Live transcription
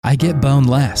I get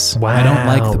boneless. Wow. I don't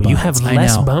like the bones. You have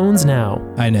less bones now.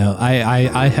 I know.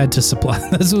 I had to supply.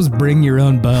 This was bring your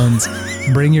own bones.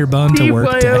 Bring your bone to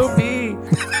work day.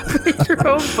 BYOB. Bring your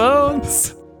own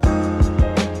bones.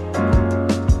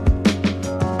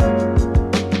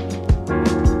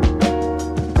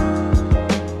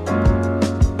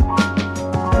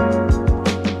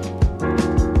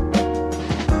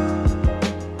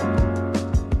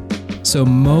 So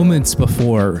moments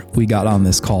before we got on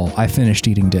this call, I finished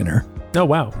eating dinner. Oh,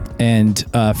 wow. And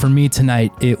for me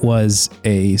tonight, it was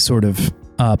a sort of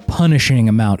punishing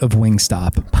amount of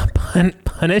Wingstop.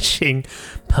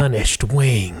 Punished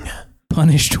wing.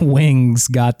 Punished wings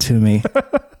got to me.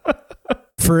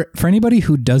 For anybody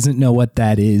who doesn't know what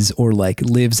that is or like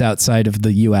lives outside of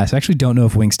the US, I actually don't know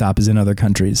if Wingstop is in other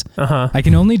countries. I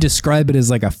can only describe it as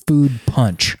like a food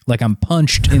punch. Like I'm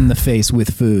punched in the face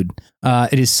with food.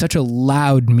 It is such a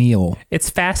loud meal. It's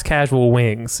fast casual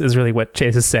wings is really what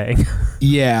Chase is saying.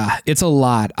 Yeah, it's a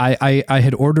lot. I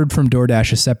had ordered from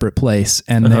DoorDash a separate place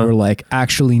and they were like,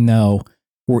 actually, no.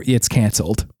 It's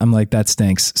canceled. I'm like, that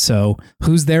stinks. So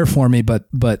who's there for me but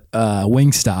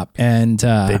Wingstop? And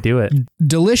they do it.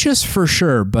 Delicious for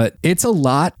sure, but it's a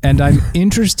lot. And I'm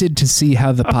interested to see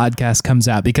how the podcast comes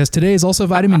out because today is also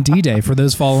Vitamin D Day for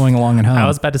those following along at home. I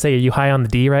was about to say, are you high on the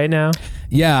D right now?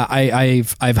 Yeah,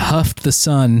 I've huffed the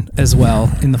sun as well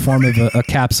in the form of a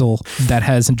capsule that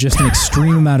has just an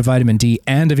extreme amount of vitamin D,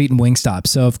 and I've eaten Wingstop.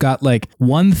 So I've got like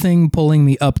one thing pulling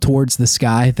me up towards the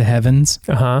sky, the heavens,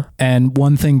 and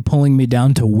one thing pulling me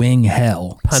down to wing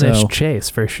hell. Punished Chase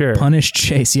for sure. Punished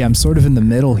Chase. Yeah, I'm sort of in the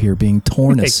middle here being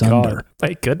torn asunder. God.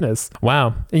 My goodness.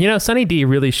 Wow. You know, Sunny D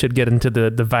really should get into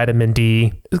the vitamin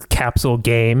D capsule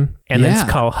game and then it's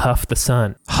called Huff the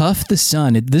Sun. Huff the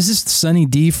Sun. This is Sunny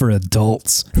D for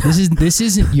adults. This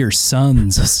isn't your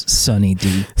son's Sunny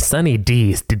D. Sunny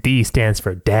D. The D stands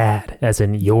for dad, as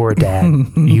in your dad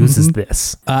uses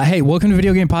this. Hey, welcome to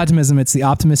Video Game Podtimism. It's the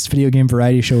Optimist video game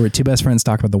variety show where two best friends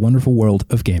talk about the wonderful world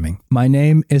of gaming. My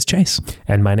name is Chase.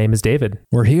 And my name is David.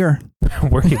 We're here.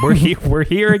 We're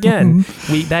here again.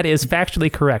 That is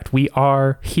factually correct. We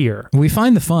are here. We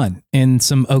find the fun in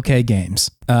some okay games.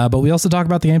 But we also talk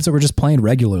about the games that we're just playing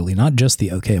regularly, not just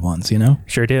the okay ones, you know?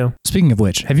 Sure do. Speaking of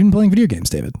which, have you been playing video games,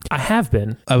 David? I have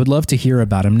been. I would love to hear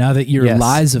about them now that you're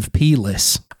Lies of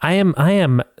P-less. I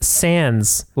am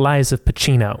sans Lies of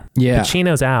Pacino. Yeah.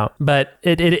 Pacino's out, but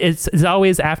it's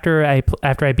always after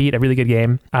I beat a really good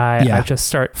game, I just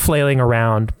start flailing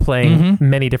around playing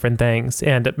many different things.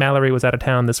 And Mallory was out of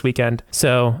town this weekend,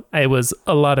 so it was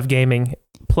a lot of gaming.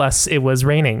 Plus, it was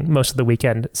raining most of the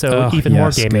weekend, so even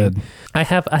more gaming. Good. I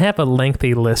have a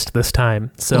lengthy list this time,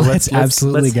 so let's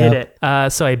absolutely hit it.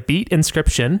 So I beat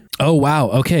Inscription. Oh wow!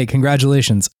 Okay,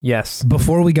 congratulations. Yes.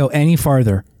 Before we go any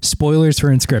farther, spoilers for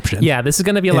Inscription. Yeah, this is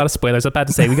going to be a lot of spoilers. I'm about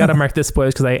to say we got to mark this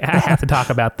spoilers because I have to talk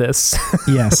about this.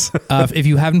 Yes. If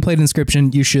you haven't played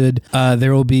Inscription, you should.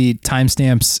 There will be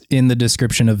timestamps in the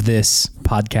description of this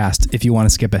podcast if you want to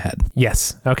skip ahead.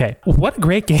 Yes. Okay. What a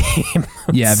great game.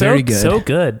 Yeah, very good. So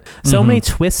good. So many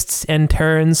twists and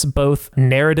turns, both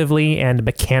narratively and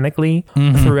mechanically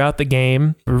throughout the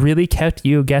game. Really kept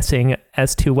you guessing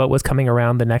as to what was coming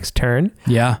around the next turn.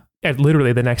 Yeah.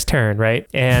 Literally the next turn, right?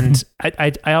 And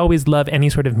I always love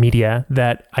any sort of media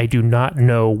that I do not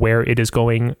know where it is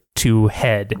going to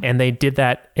head. And they did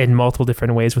that in multiple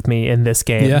different ways with me in this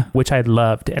game, which I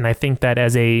loved. And I think that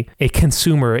as a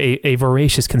consumer, a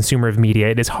voracious consumer of media,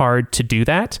 it is hard to do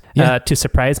that, to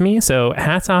surprise me. So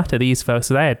hats off to these folks,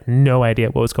 because I had no idea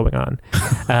what was going on.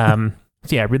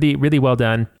 Yeah, really, really well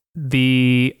done.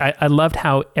 I loved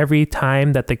how every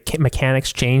time that the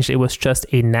mechanics changed, it was just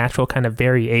a natural kind of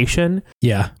variation.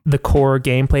 Yeah. The core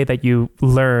gameplay that you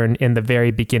learn in the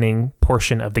very beginning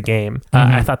portion of the game.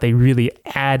 I thought they really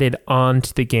added on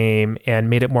to the game and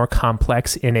made it more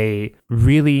complex in a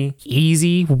really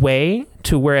easy way,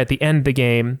 to where at the end of the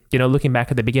game, you know, looking back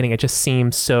at the beginning, it just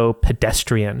seems so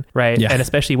pedestrian, right? Yeah. And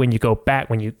especially when you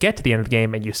get to the end of the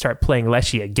game and you start playing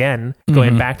Leshy again,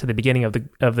 going back to the beginning of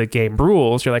the game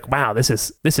rules, you're like, wow, this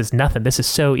is nothing. This is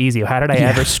so easy. How did I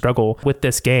ever struggle with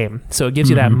this game? So it gives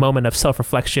you that moment of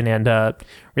self-reflection and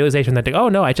realization that, oh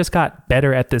no, I just got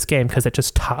better at this game because it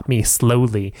just taught me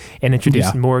slowly and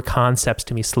introduced more concepts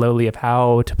to me slowly of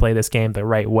how to play this game the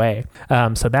right way.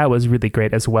 So that was really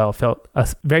great as well. Felt a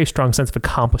very strong sense of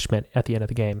accomplishment at the end of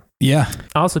the game. Yeah.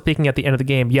 Also, speaking at the end of the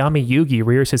game, Yami Yugi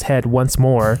rears his head once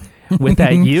more with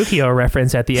that Yu-Gi-Oh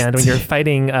reference at the end when you're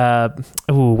fighting,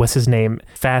 what's his name?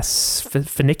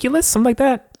 Funiculus? Something like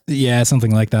that? Yeah,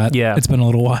 something like that. Yeah. It's been a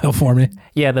little while for me.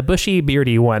 Yeah, the bushy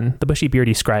beardy one, the bushy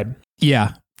beardy scribe.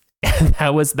 Yeah. And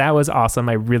that was awesome.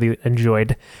 I really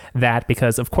enjoyed that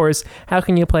because, of course, how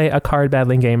can you play a card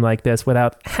battling game like this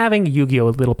without having Yu-Gi-Oh!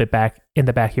 A little bit back in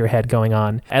the back of your head going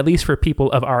on, at least for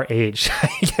people of our age, I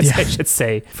guess I should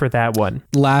say, for that one.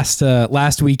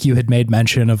 Last week you had made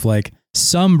mention of like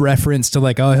some reference to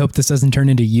like, oh, I hope this doesn't turn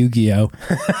into Yu-Gi-Oh!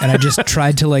 And I just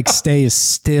tried to like stay as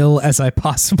still as I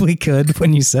possibly could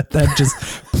when you said that. Just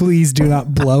please do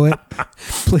not blow it.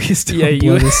 Please don't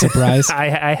blow this surprise.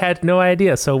 I had no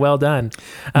idea. So well done.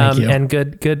 Thank you. And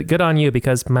good on you,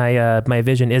 because my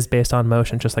vision is based on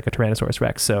motion, just like a Tyrannosaurus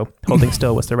Rex. So holding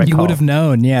still was the right call. You would have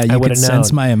known. Yeah, you could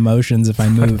sense my emotions if I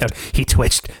moved. He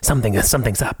twitched.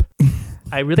 Something's up.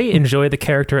 I really enjoy the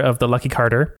character of the Lucky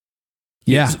Carter.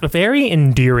 Yeah. It's very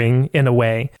endearing in a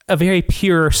way, a very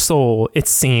pure soul, it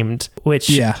seemed,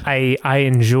 which I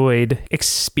enjoyed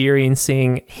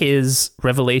experiencing his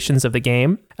revelations of the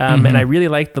game. And I really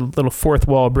liked the little fourth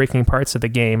wall breaking parts of the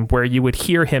game where you would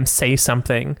hear him say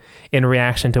something in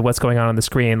reaction to what's going on the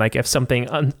screen. Like if something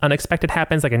unexpected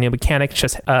happens, like a new mechanic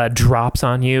just drops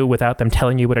on you without them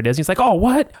telling you what it is. He's like, oh,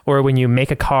 what? Or when you make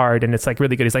a card and it's like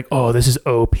really good, he's like, oh, this is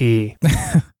OP.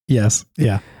 Yes.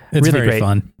 Yeah. It's really very great.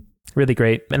 fun. Really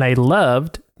great. And I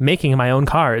loved making my own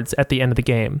cards at the end of the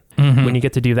game. When you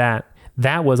get to do that.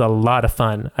 That was a lot of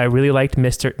fun. I really liked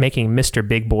making Mr.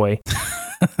 Big Boy.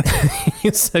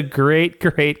 It's a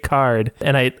great card.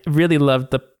 And I really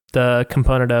loved the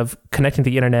component of connecting to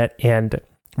the internet and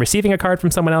receiving a card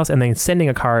from someone else and then sending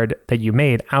a card that you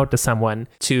made out to someone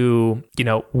to,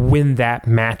 win that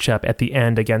matchup at the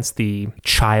end against the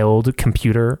child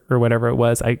computer or whatever it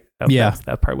was.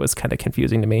 That part was kind of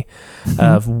confusing to me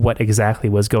of what exactly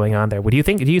was going on there. Do you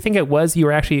think it was you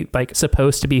were actually like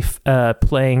supposed to be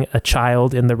playing a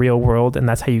child in the real world, and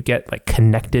that's how you get like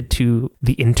connected to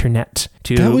the internet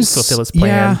to fulfill his plan?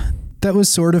 Yeah. That was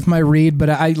sort of my read, but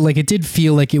it did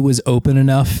feel like it was open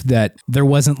enough that there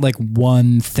wasn't like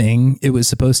one thing it was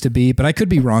supposed to be, but I could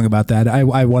be wrong about that.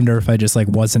 I wonder if I just like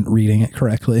wasn't reading it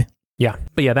correctly. Yeah.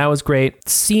 But yeah, that was great.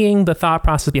 Seeing the thought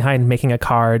process behind making a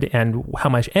card and how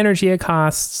much energy it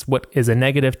costs, what is a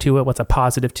negative to it, what's a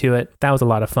positive to it. That was a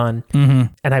lot of fun. And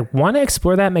I want to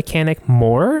explore that mechanic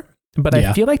more. But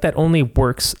I feel like that only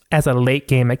works as a late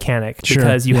game mechanic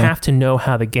because you have to know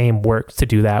how the game works to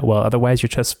do that well. Otherwise, you're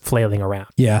just flailing around.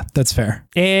 Yeah, that's fair.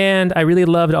 And I really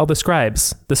loved all the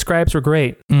scribes. The scribes were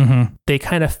great. They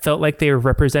kind of felt like they were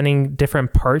representing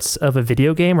different parts of a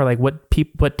video game, or like what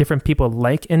different people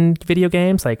like in video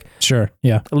games. Like,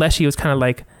 Leshy was kind of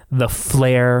like the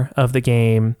flair of the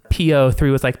game. PO3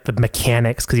 was like the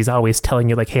mechanics, because he's always telling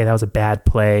you like, hey, that was a bad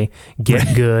play,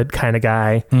 get good kind of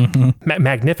guy.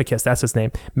 Magnificus, that's his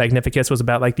name. Magnificus was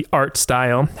about like the art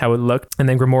style, how it looked, and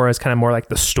then Grimoire is kind of more like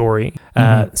the story.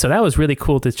 So that was really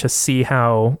cool to just see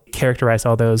how characterize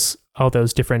all those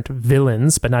different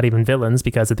villains, but not even villains,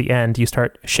 because at the end you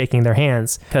start shaking their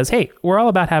hands because, hey, we're all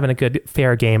about having a good,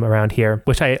 fair game around here,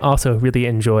 which I also really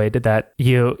enjoyed, that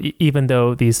even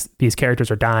though these characters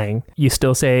are dying, you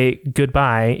still say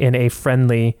goodbye in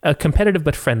a competitive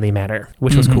but friendly manner,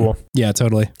 which was cool. Yeah,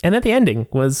 totally. And then the ending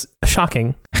was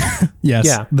shocking. Yes.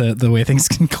 Yeah. The way things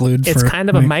conclude. It's kind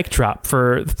of a mic drop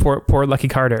for poor Lucky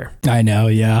Carter. I know.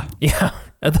 Yeah. Yeah.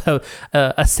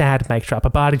 A sad mic drop,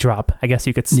 a body drop, I guess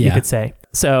you could say.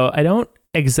 So I don't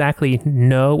exactly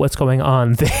know what's going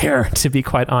on there, to be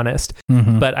quite honest.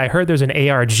 But I heard there's an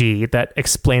ARG that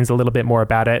explains a little bit more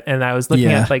about it. And I was looking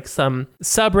at like some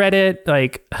subreddit,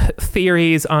 like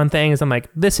theories on things. I'm like,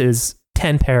 this is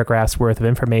 10 paragraphs worth of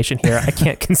information here. I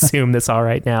can't consume this all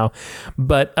right now.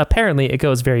 But apparently it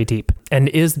goes very deep. And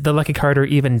is the Lucky Carter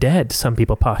even dead? Some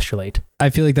people postulate.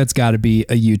 I feel like that's got to be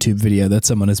a YouTube video that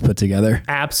someone has put together.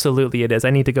 Absolutely it is.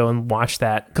 I need to go and watch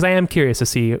that because I am curious to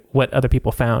see what other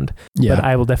people found. Yeah. But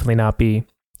I will definitely not be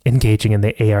engaging in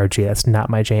the ARG. That's not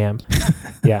my jam.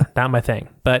 Not my thing.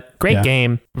 But great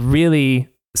game. Really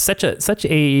such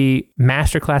a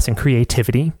masterclass in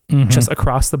creativity, just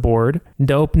across the board.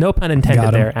 No pun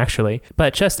intended there, actually.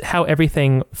 But just how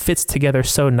everything fits together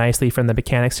so nicely, from the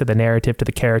mechanics to the narrative to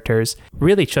the characters.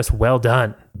 Really just well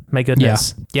done. My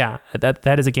goodness. Yeah,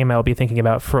 that is a game I'll be thinking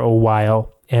about for a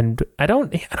while. And I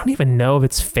don't even know if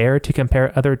it's fair to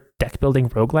compare other deck building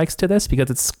roguelikes to this, because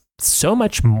it's so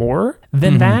much more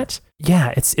than that.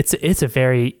 Yeah, it's a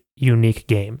very unique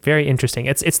game. Very interesting.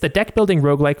 It's the deck building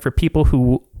roguelike for people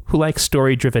who like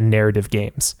story driven narrative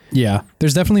games. Yeah.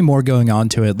 There's definitely more going on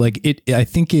to it. Like I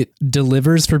think it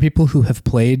delivers for people who have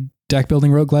played deck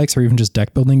building roguelikes or even just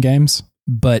deck building games,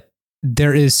 but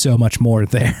there is so much more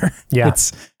there. Yeah.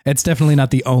 It's definitely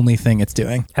not the only thing it's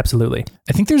doing. Absolutely.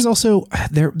 I think there's also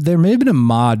there may have been a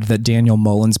mod that Daniel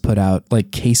Mullins put out,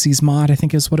 like Casey's mod, I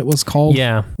think is what it was called.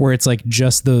 Yeah. Where it's like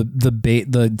just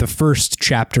the first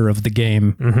chapter of the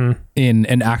game in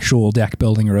an actual deck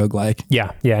building roguelike.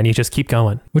 Yeah. Yeah. And you just keep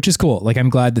going. Which is cool. Like I'm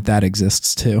glad that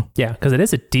exists too. Yeah, because it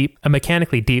is a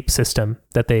mechanically deep system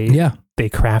that they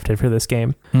crafted for this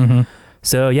game. Mm-hmm.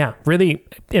 So yeah, really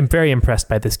am very impressed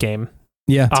by this game.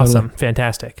 Yeah, awesome. Totally.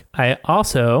 Fantastic. I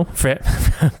also,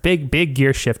 big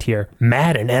gear shift here,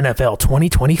 Madden NFL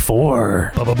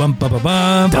 2024.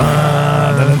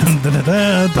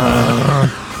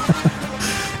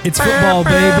 It's football,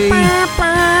 baby.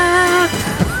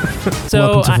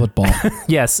 So welcome to football.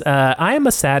 Yes, I am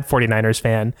a sad 49ers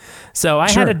fan. So I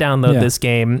had to download this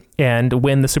game and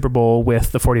win the Super Bowl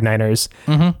with the 49ers.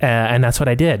 And that's what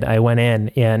I did. I went in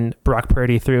and Brock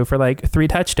Purdy threw for like 3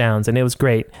 touchdowns and it was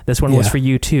great. This one was for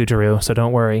you too, Drew, so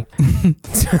don't worry.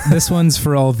 This one's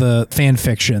for all the fan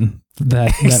fiction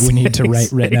that we need to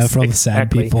write right now for all the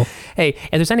sad people. Hey,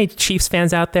 if there's any Chiefs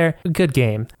fans out there, good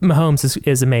game. Mahomes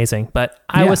is amazing, but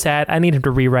I was sad. I needed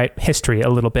to rewrite history a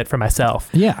little bit for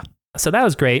myself. Yeah. So that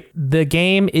was great. The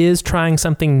game is trying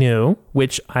something new,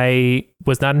 which I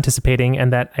was not anticipating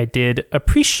and that I did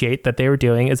appreciate that they were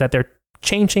doing, is that they're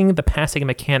changing the passing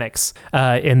mechanics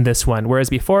in this one. Whereas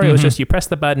before it was just you press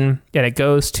the button and it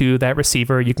goes to that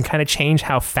receiver. You can kind of change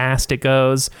how fast it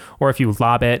goes, or if you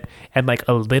lob it and like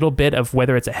a little bit of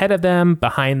whether it's ahead of them,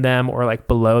 behind them, or like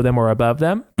below them or above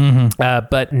them.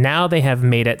 But now they have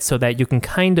made it so that you can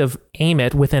kind of aim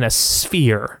it within a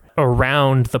sphere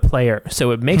around the player.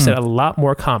 So it makes it a lot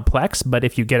more complex, but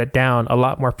if you get it down, a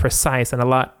lot more precise and a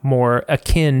lot more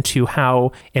akin to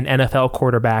how an NFL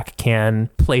quarterback can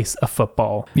place a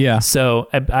football. Yeah. So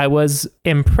I was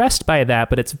impressed by that,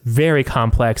 but it's very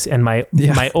complex and my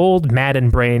old Madden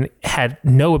brain had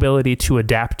no ability to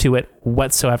adapt to it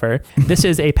whatsoever. This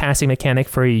is a passing mechanic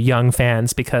for young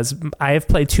fans because I have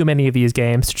played too many of these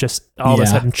games to just all of a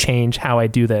sudden change how I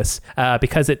do this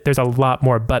because there's a lot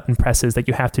more button presses that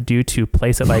you have to do to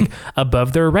place it like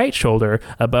above their right shoulder,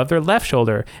 above their left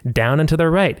shoulder, down and to their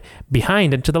right,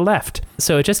 behind and to the left.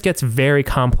 So it just gets very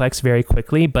complex very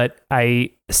quickly, but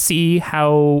I see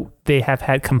how they have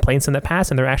had complaints in the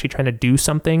past and they're actually trying to do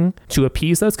something to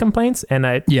appease those complaints. And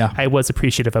I was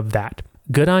appreciative of that.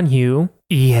 Good on you,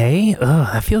 EA.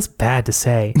 Ugh, that feels bad to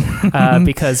say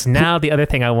because now the other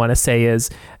thing I want to say is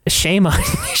shame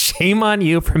on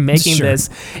you for making this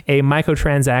a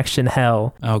microtransaction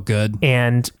hell. Oh, good.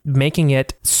 And making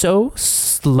it so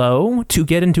slow to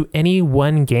get into any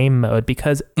one game mode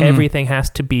because everything has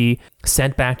to be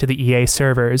sent back to the EA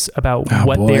servers about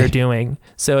what they're doing.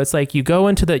 So it's like you go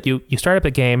into you start up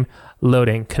a game,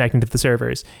 loading, connecting to the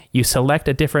servers. You select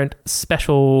a different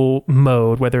special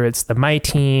mode, whether it's the My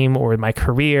Team or My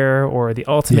Career or the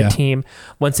Ultimate Team.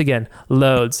 Once again,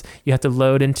 loads. You have to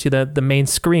load into the main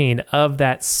screen of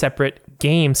that separate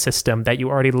game system that you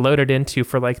already loaded into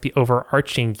for like the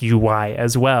overarching UI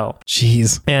as well.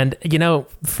 Jeez. And,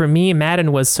 for me,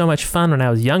 Madden was so much fun when I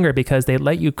was younger because they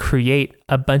let you create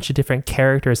a bunch of different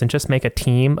characters and just make a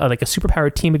team, like a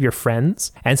superpowered team of your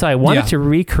friends. And so I wanted to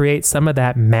recreate some of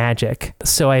that magic.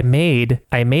 So I made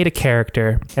a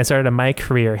character and started a My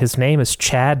Career. His name is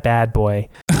Chad Bad Boy.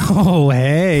 Oh,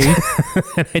 hey.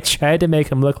 And I tried to make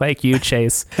him look like you,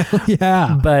 Chase.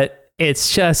 Yeah. But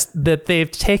it's just that they've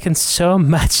taken so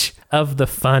much of the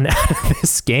fun out of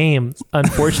this game,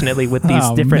 unfortunately, with these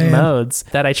different modes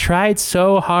that I tried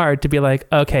so hard to be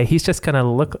like, okay, he's going to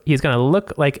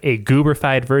look like a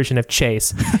gooberfied version of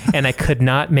Chase. And I could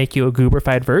not make you a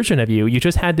gooberfied version of you. You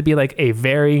just had to be like a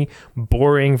very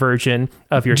boring version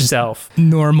of yourself. Just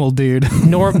normal dude.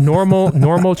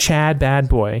 Normal Chad Bad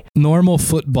Boy. Normal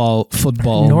football.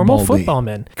 Normal Baldy. football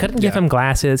man. Couldn't give him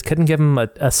glasses. Couldn't give him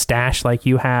a stash like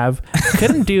you have.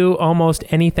 Couldn't do almost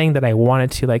anything that I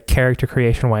wanted to, like, character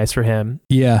creation wise for him.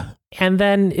 Yeah. And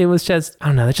then it was just, I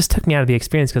don't know, it just took me out of the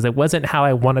experience because it wasn't how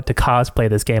I wanted to cosplay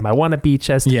this game. I want to be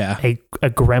just a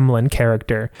gremlin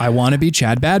character. I want to be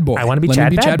Chad Bad Boy. I want to be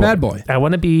Chad Bad Boy. I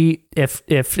want to be, if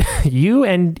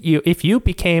you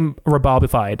became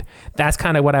Rebalbified, that's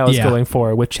kind of what I was going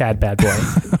for with Chad Bad Boy.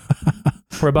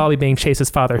 Rebalbi being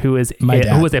Chase's father, who was a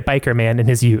biker man in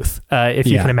his youth, if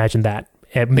you can imagine that.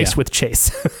 Mixed with Chase.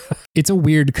 It's a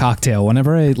weird cocktail.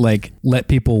 Whenever I let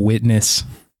people witness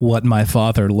what my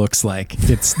father looks like,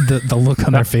 it's the look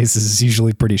on their faces is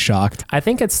usually pretty shocked. I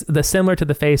think it's similar to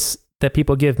the face that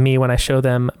people give me when I show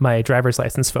them my driver's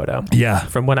license photo. Yeah.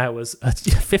 From when I was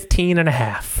 15 and a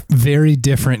half. Very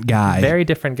different guy. Very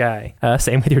different guy.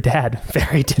 Same with your dad.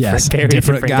 Very different. Yes, very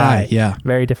different guy. Yeah.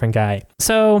 Very different guy.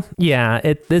 So yeah,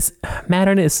 this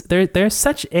Madden is there's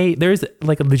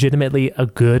like a legitimately a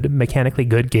good, mechanically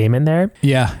good game in there.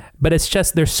 Yeah. But it's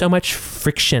just, there's so much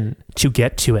friction to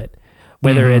get to it.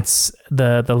 Whether it's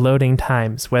the loading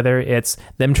times, whether it's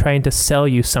them trying to sell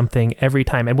you something every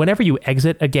time. And whenever you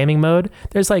exit a gaming mode,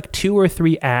 there's like 2 or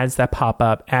 3 ads that pop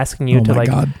up asking you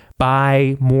to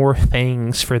buy more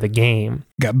things for the game.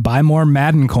 Buy more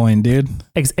Madden coin, dude.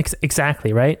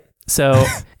 Exactly, right? So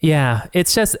yeah,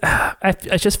 it's just, I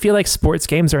just feel like sports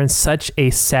games are in such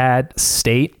a sad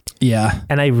state. Yeah.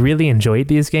 And I really enjoyed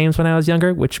these games when I was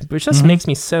younger, which just makes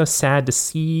me so sad to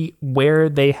see where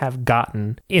they have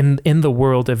gotten in the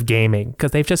world of gaming. Because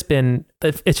they've just been,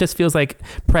 it just feels like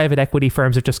private equity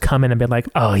firms have just come in and been like,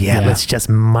 oh yeah, let's just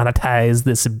monetize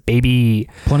this baby.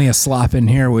 Plenty of slop in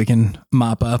here we can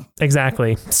mop up.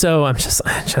 Exactly. So I'm just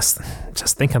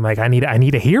thinking like, I need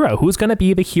a hero. Who's going to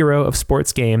be the hero of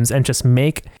sports games and just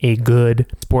make a good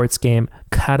sports game,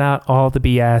 cut out all the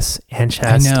BS and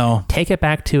just take it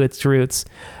back to its roots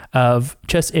of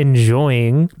just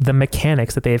enjoying the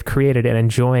mechanics that they've created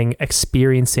and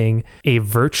experiencing a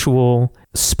virtual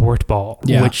sport ball,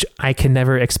 which I can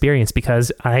never experience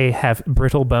because I have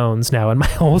brittle bones now in my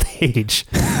old age.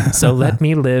 So let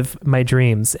me live my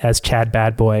dreams as Chad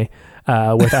Bad Boy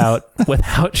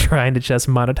without trying to just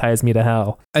monetize me to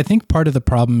hell. I think part of the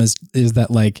problem is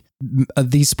that like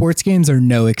these sports games are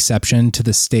no exception to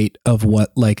the state of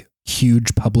what like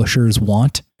huge publishers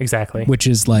want. Exactly. Which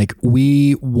is like,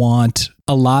 we want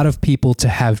a lot of people to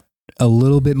have a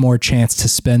little bit more chance to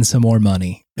spend some more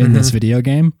money in this video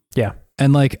game. Yeah.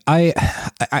 And like,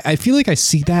 I feel like I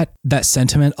see that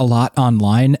sentiment a lot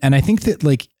online. And I think that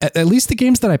like, at least the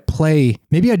games that I play,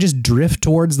 maybe I just drift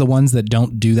towards the ones that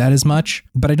don't do that as much,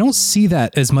 but I don't see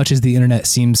that as much as the internet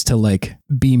seems to like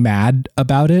be mad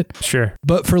about it. Sure.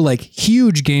 But for like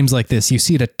huge games like this, you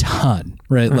see it a ton,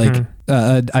 right? Like,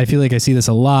 I feel like I see this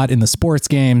a lot in the sports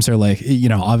games, or like, you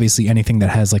know, obviously anything that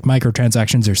has like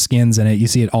microtransactions or skins in it, you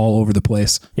see it all over the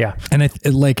place. Yeah. And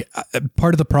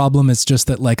part of the problem is just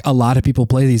that like a lot of people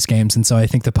play these games. And so I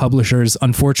think the publishers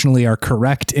unfortunately are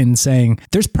correct in saying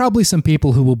there's probably some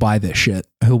people who will buy this shit,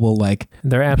 who will like,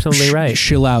 they're absolutely right,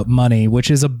 shill out money, which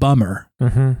is a bummer.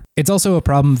 It's also a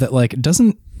problem that like,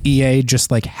 doesn't EA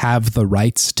just like have the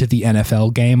rights to the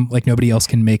NFL game? Like nobody else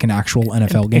can make an actual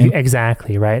NFL game.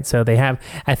 Exactly, right? So they don't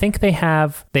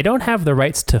have the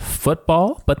rights to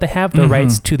football, but they have the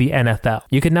rights to the NFL.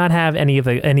 You could not have any of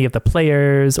the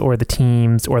players or the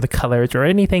teams or the colors or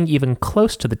anything even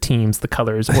close to the teams, the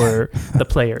colors or the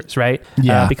players, right?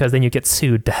 Yeah. Because then you get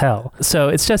sued to hell. So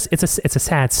it's a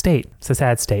sad state. It's a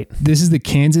sad state. This is the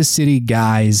Kansas City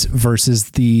Guys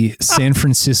versus the San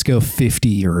Francisco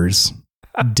 50ers.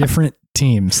 Different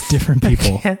teams, different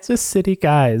people. Kansas City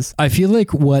Guys. I feel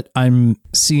like what I'm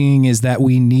seeing is that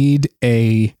we need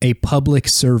a public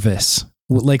service.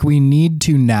 Like we need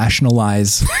to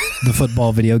nationalize the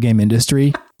football video game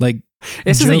industry. Like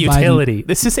this is a utility.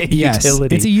 This is a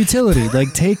utility. It's a utility.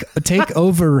 Like take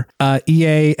over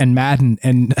EA and Madden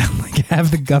and like have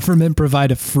the government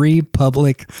provide a free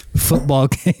public football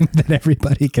game that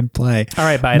everybody can play. All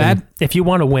right, Biden. If you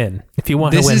want to win,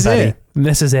 buddy,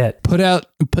 this is it. Put out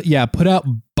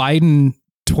Biden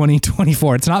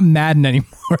 2024. It's not Madden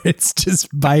anymore. It's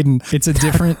just Biden. It's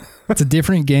a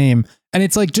different game. And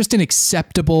it's like just an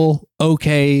acceptable,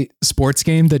 okay sports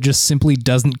game that just simply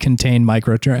doesn't contain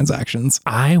microtransactions.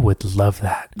 I would love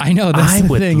that. I know, that's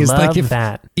the thing. Is like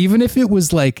even if it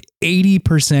was like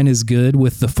 80% is good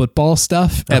with the football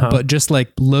stuff, but just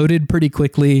like loaded pretty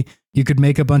quickly, you could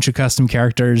make a bunch of custom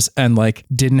characters and like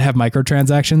didn't have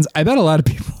microtransactions. I bet a lot of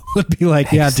people would be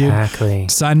like, yeah,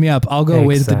 dude, sign me up. I'll go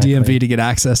away to the DMV to get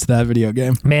access to that video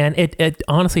game. Man, it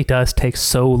honestly does take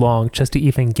so long just to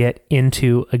even get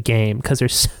into a game because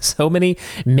there's so many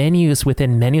menus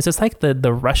within menus. It's like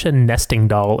the Russian nesting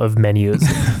doll of menus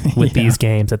with these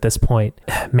games at this point.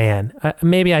 Man,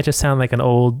 maybe I just sound like an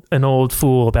old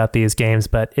fool about these games,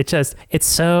 but it's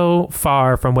so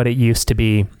far from what it used to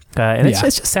be. And it's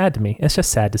just sad to me. It's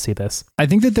just sad to see this. I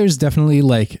think that there's definitely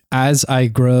like, as I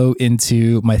grow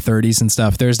into my 30s and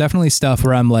stuff, there's definitely stuff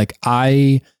where I'm like,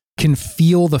 I can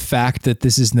feel the fact that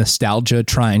this is nostalgia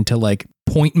trying to like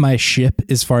point my ship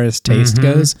as far as taste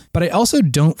goes. But I also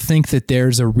don't think that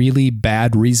there's a really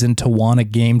bad reason to want a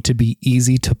game to be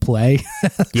easy to play.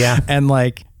 And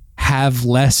like have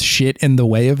less shit in the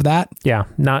way of that. Yeah.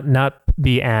 Not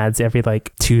be ads every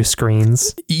like 2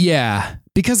 screens. Yeah.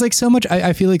 Because like so much,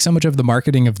 I feel like so much of the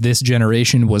marketing of this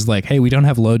generation was like, hey, we don't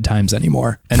have load times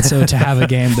anymore. And so to have a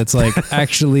game that's like,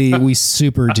 actually, we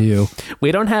super do.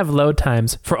 We don't have load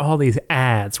times for all these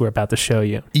ads we're about to show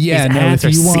you. Yeah, these ads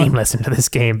if you are seamless into this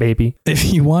game, baby.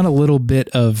 If you want a little bit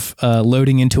of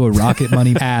loading into a Rocket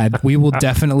Money ad, we will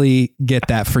definitely get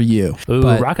that for you. Ooh,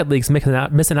 but Rocket League's missing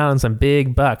out on some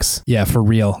big bucks. Yeah, for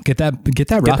real. Get that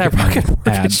Rocket Money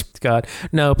ad. God,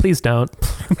 no, please don't.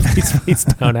 please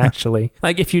don't. Actually,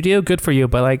 like if you do, good for you.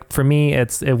 But like for me,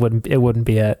 it wouldn't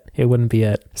be it. It wouldn't be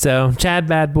it. So Chad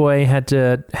Bad Boy had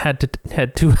to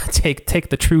take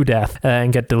the true death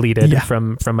and get deleted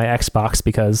from my Xbox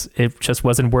because it just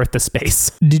wasn't worth the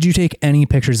space. Did you take any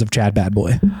pictures of Chad Bad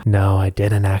Boy? No, I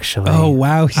didn't actually. Oh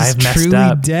wow, he's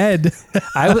truly dead.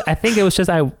 I think it was just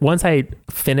once I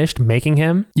finished making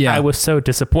him, I was so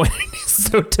disappointed.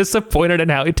 In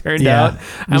how he turned out.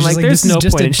 I'm like, there's no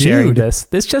point in sharing this.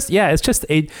 It's just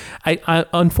I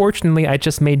unfortunately I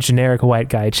just made generic white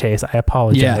guy Chase. I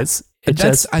apologize.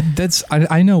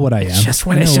 I know what I am. It's just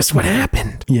what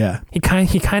happened. Yeah. He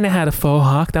kind of had a faux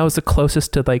hawk. That was the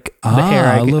closest to like the hair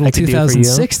I could do for you. A little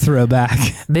 2006 throwback.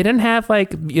 They didn't have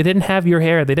you didn't have your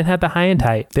hair. They didn't have the high and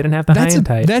tight.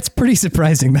 That's pretty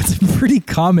surprising. That's a pretty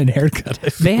common haircut.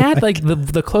 They had like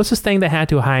the closest thing they had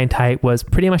to a high and tight was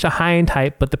pretty much a high and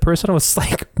tight, but the person was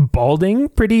like balding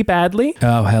pretty badly.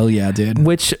 Oh, hell yeah, dude.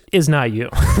 Which is not you.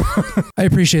 I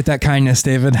appreciate that kindness,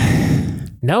 David.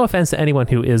 No offense to anyone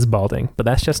who is balding, but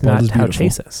that's just not how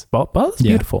Chase is. Bald is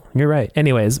beautiful. You're right.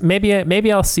 Anyways,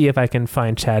 maybe I'll see if I can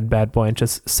find Chad Bad Boy and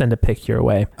just send a pic your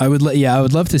way. I would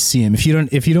love to see him. If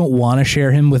you don't want to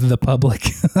share him with the public,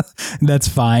 that's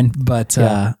fine. But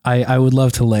I would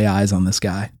love to lay eyes on this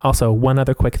guy. Also, one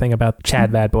other quick thing about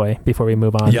Chad Bad Boy before we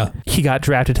move on. Yeah. He got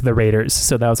drafted to the Raiders,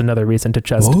 so that was another reason to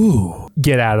just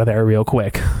get out of there real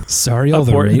quick. Sorry, all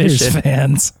the Raiders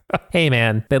fans. Hey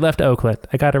man, they left Oakland.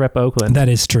 I gotta rep Oakland. That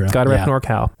is true. Gotta rep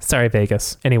NorCal. Sorry,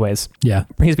 Vegas. Anyways. Yeah.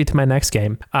 Brings me to my next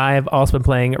game. I've also been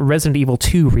playing Resident Evil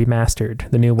 2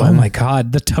 Remastered, the new one. Oh my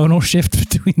God, the tonal shift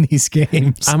between these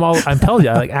games. I'm telling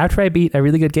you, like after I beat a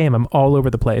really good game, I'm all over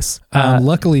the place.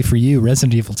 Luckily for you,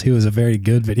 Resident Evil 2 is a very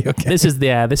good video game. This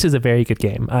is a very good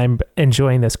game. I'm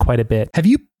enjoying this quite a bit. Have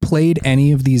you played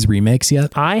any of these remakes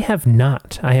yet? I have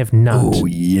not. Oh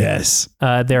yes.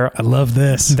 I love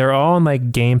this. They're all on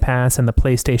like Game Pass and the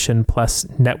PlayStation Plus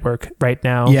network right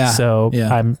now. Yeah. So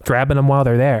I'm grabbing them while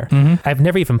they're there. Mm-hmm. I've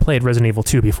never even played Resident Evil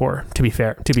 2 before, to be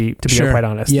fair, to be quite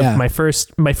honest. Yeah. My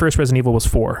first Resident Evil was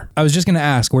 4. I was just going to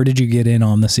ask, where did you get in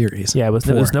on the series? Yeah, it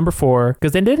was number 4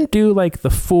 because they didn't do like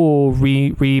the full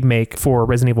remake for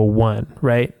Resident Evil 1,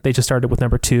 right? They just started with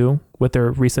number 2. With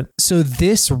their recent... So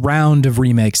this round of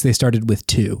remakes, they started with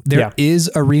 2. There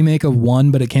is a remake of 1,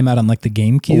 but it came out on like the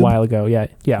GameCube. A while ago, yeah.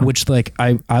 Which like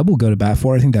I will go to bat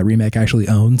for. I think that remake actually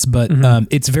owns, but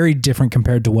it's very different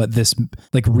compared to what this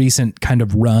like recent kind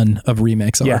of run of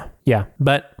remakes are. Yeah.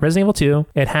 But Resident Evil 2,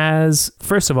 it has,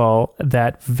 first of all,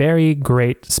 that very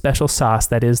great special sauce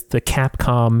that is the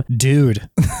Capcom... Dude.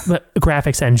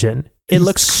 graphics engine. It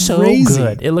looks so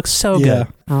good. It looks so good.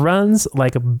 Runs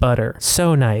like butter.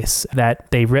 So nice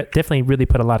that they definitely really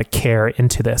put a lot of care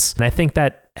into this. And I think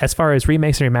that as far as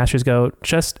remakes and remasters go,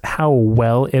 just how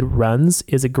well it runs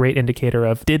is a great indicator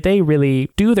of did they really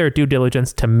do their due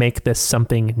diligence to make this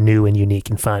something new and unique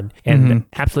and fun? And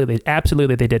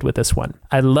absolutely they did with this one.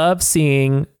 I love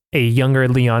seeing a younger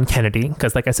Leon Kennedy,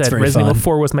 because like I said, Resident Evil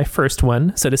 4 was my first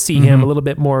one. So to see him a little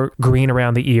bit more green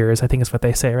around the ears, I think is what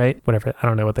they say, right? Whatever. I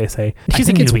don't know what they say. I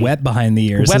think it's wet behind the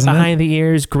ears. Wet behind the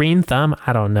ears, green thumb.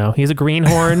 I don't know. He's a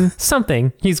greenhorn,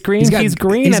 something. He's green. He's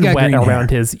green and wet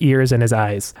around his ears and his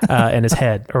eyes and his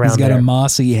head around He's got a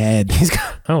mossy head.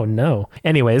 Oh no.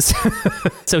 Anyways,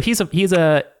 so he's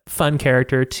a fun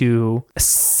character to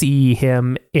see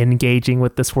him engaging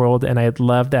with this world, and I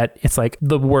love that it's like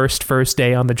the worst first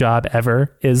day on the job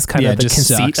ever is kind of the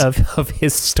conceit of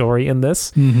his story in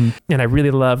this. And I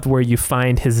really loved where you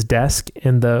find his desk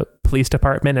in the police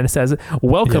department and it says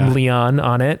welcome Leon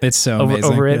on it. It's so amazing.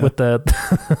 Over it with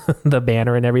the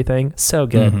banner and everything. So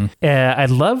good. I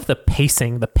love the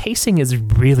pacing. The pacing is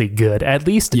really good, at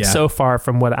least so far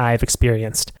from what I've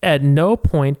experienced. At no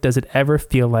point does it ever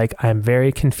feel like I'm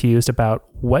very confused about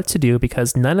what to do,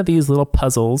 because none of these little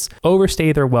puzzles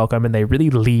overstay their welcome and they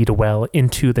really lead well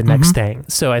into the next thing.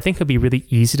 So I think it'd be really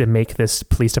easy to make this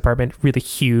police department really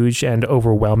huge and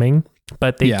overwhelming.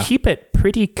 but they keep it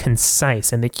pretty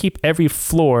concise and they keep every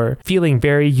floor feeling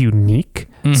very unique.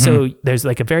 So there's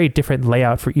like a very different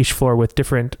layout for each floor with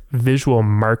different visual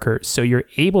markers. So you're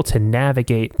able to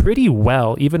navigate pretty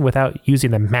well, even without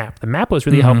using the map. The map was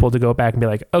really helpful to go back and be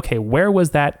like, okay, where was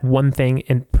that one thing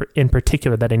in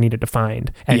particular that I needed to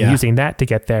find? And using that to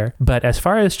get there. But as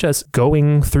far as just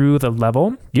going through the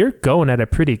level, you're going at a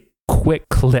pretty quick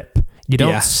clip. You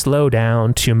don't slow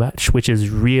down too much, which is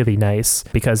really nice,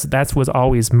 because that was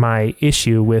always my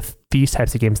issue with these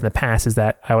types of games in the past, is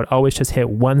that I would always just hit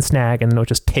one snag and then it would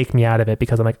just take me out of it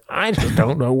because I'm like, I just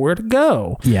don't know where to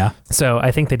go. Yeah. So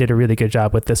I think they did a really good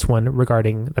job with this one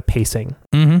regarding the pacing.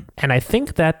 And I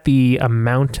think that the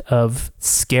amount of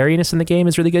scariness in the game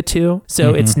is really good too.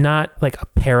 So it's not like a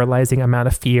paralyzing amount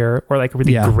of fear or like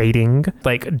really grating.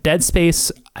 Like Dead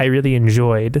Space, I really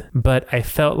enjoyed, but I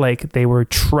felt like they were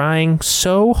trying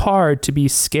so hard to be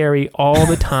scary all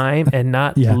the time and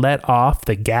not let off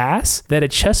the gas that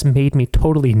it just made me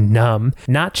totally numb,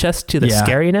 not just to the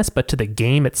scariness, but to the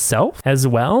game itself as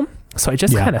well. So I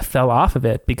just kind of fell off of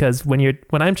it, because when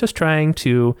I'm just trying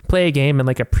to play a game and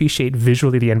like appreciate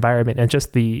visually the environment, and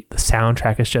just the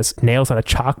soundtrack is just nails on a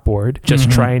chalkboard, just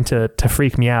trying to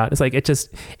freak me out. It's like,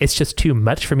 it's just too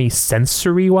much for me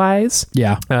sensory wise.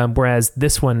 Yeah. Whereas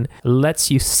this one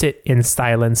lets you sit in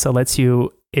silence. So lets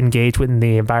you engage within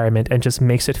the environment and just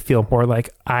makes it feel more like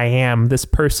I am this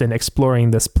person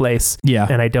exploring this place. Yeah.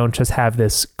 And I don't just have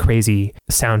this crazy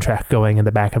soundtrack going in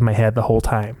the back of my head the whole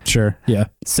time. Sure. Yeah.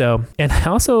 So, and I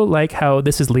also like how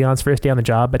this is Leon's first day on the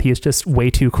job, but he is just way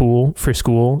too cool for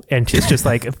school. And it's just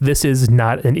like, this is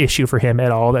not an issue for him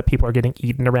at all, that people are getting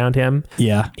eaten around him.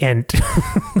 Yeah. And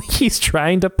he's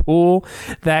trying to pull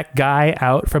that guy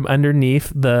out from underneath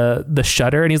the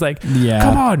shutter. And he's like,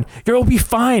 come on, you'll be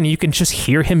fine. And you can just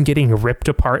hear him getting ripped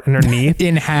apart underneath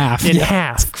in half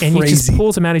and he just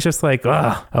pulls him out. He's just like,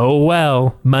 oh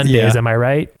well, Mondays, am I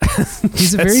right?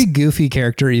 He's a very goofy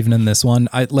character even in this one.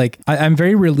 I'm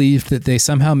very relieved that they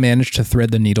somehow managed to thread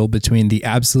the needle between the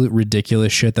absolute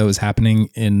ridiculous shit that was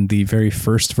happening in the very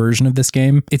first version of this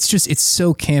game. It's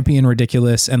so campy and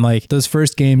ridiculous, and like those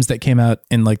first games that came out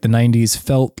in like the 90s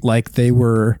felt like they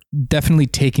were definitely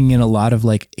taking in a lot of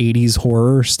like 80s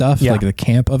horror stuff, like the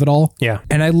camp of it all. Yeah.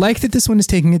 And I like that this one is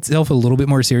taking itself a little bit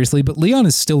more seriously, but Leon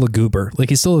is still a goober. Like,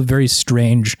 he's still a very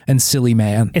strange and silly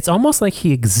man. It's almost like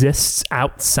he exists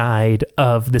outside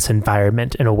of this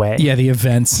environment in a way. Yeah, the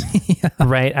events.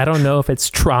 Right? I don't know if it's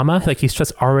trauma, like he's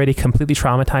just already completely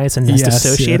traumatized and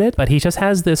disassociated, but he just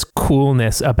has this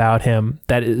coolness about him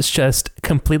that is just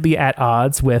completely at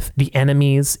odds with the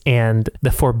enemies and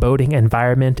the foreboding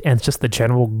environment and just the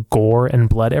general gore and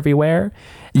blood everywhere.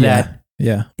 That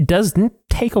doesn't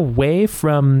take away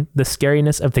from the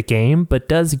scariness of the game, but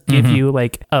does give you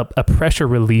like a pressure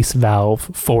release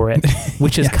valve for it,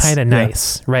 which is kind of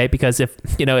nice, right? Because if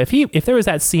there was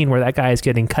that scene where that guy is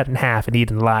getting cut in half and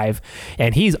eaten alive,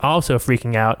 and he's also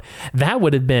freaking out, that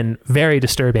would have been very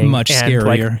disturbing, much and scarier,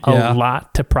 like a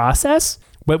lot to process.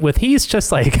 But with he's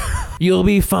just like, you'll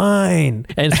be fine.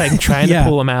 And it's like trying to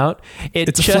pull him out.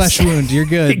 It's just a flesh wound. You're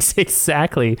good.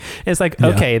 Exactly. It's like,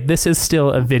 okay, this is still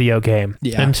a video game.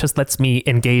 Yeah. And it just lets me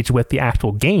engage with the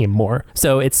actual game more.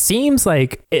 So it seems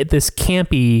like this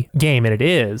campy game, and it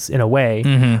is in a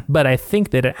way, but I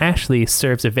think that it actually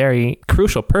serves a very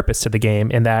crucial purpose to the game,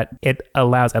 in that it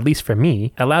allows, at least for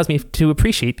me, to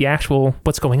appreciate the actual,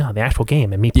 what's going on, the actual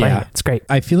game, and me playing it. It's great.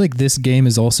 I feel like this game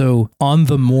is also on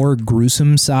the more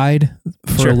gruesome side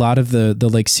for a lot of the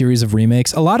like series of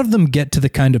remakes. A lot of them get to the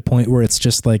kind of point where it's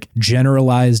just like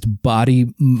generalized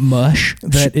body mush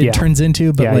that it turns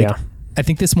into, but I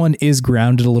think this one is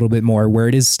grounded a little bit more, where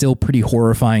it is still pretty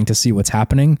horrifying to see what's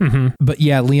happening. But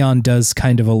Leon does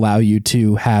kind of allow you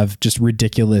to have just a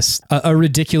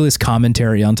ridiculous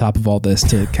commentary on top of all this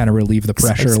to kind of relieve the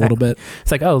pressure a little bit.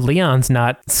 It's like, oh, Leon's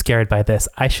not scared by this.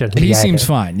 I shouldn't be. He seems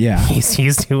fine. Yeah.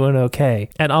 He's doing okay.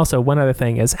 And also, one other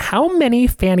thing is, how many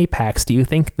fanny packs do you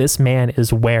think this man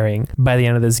is wearing by the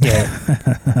end of this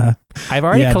game? I've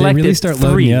already collected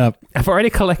 3. I've already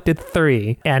collected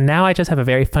 3, and now I just have a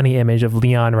very funny image of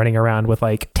Leon running around with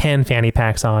like 10 fanny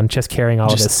packs on, just carrying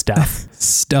all of his stuff,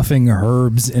 stuffing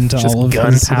herbs into just all of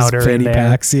gunpowder his fanny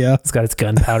packs. Yeah, he's got his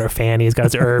gunpowder fanny, he's got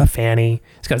his herb fanny,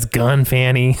 he's got his gun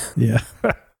fanny. Yeah.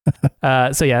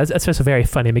 So that's just a very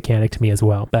funny mechanic to me as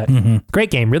well. But great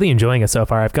game, really enjoying it so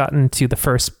far. I've gotten to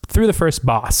through the first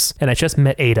boss, and I just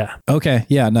met Ada. Okay,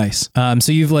 yeah, nice.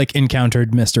 So you've like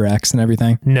encountered Mr. X and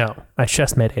everything? No, I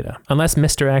just met Ada. Unless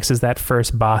Mr. X is that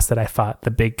first boss that I fought,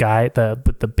 the big guy,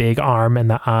 with the big arm and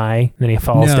the eye, and then he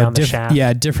falls down the shaft.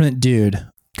 Yeah, different dude.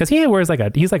 Because he wears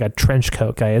he's like a trench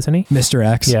coat guy, isn't he? Mr.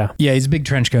 X. Yeah. Yeah, he's a big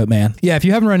trench coat man. Yeah, if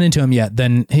you haven't run into him yet,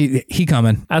 then he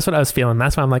coming. That's what I was feeling.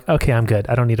 That's why I'm like, okay, I'm good.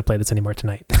 I don't need to play this anymore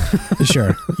tonight.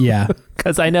 Sure. Yeah.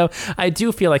 Because I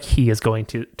do feel like he is going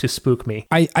to spook me.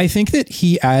 I think that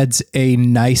he adds a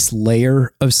nice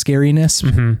layer of scariness.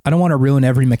 Mm-hmm. I don't want to ruin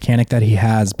every mechanic that he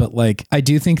has, but like, I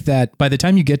do think that by the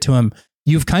time you get to him,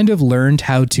 you've kind of learned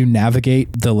how to navigate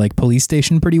the like police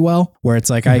station pretty well, where it's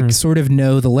like, I sort of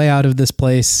know the layout of this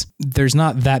place. There's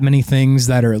not that many things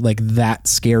that are like that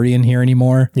scary in here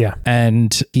anymore. Yeah.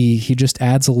 And he just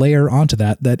adds a layer onto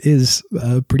that is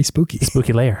pretty spooky.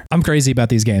 Spooky layer. I'm crazy about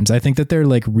these games. I think that they're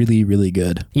like really, really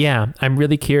good. Yeah. I'm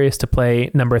really curious to play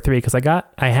number 3 because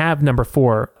I have number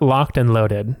 4 locked and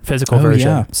loaded physical version.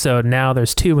 Yeah. So now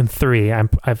there's 2 and 3.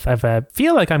 I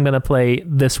feel like I'm going to play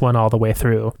this one all the way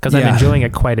through because I'm enjoying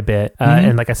it quite a bit.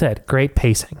 And like I said, great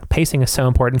pacing. Pacing is so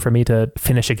important for me to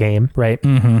finish a game, right?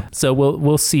 Mm-hmm. So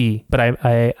we'll see, but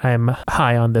I'm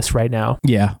high on this right now.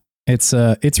 Yeah.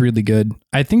 It's really good.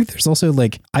 I think there's also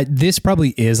like, this probably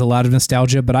is a lot of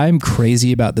nostalgia, but I'm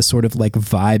crazy about the sort of like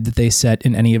vibe that they set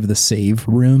in any of the save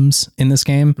rooms in this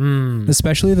game,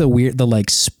 especially the like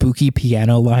spooky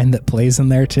piano line that plays in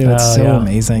there too. It's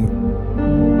amazing.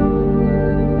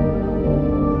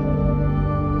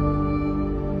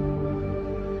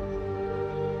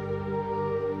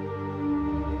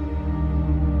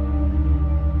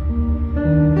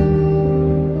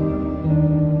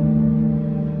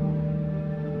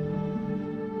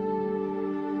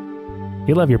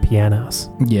 You love your pianos.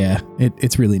 Yeah,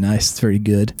 it's really nice. It's very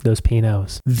good. Those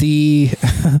pianos. The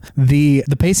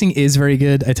pacing is very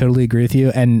good. I totally agree with you.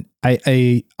 And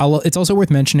it's also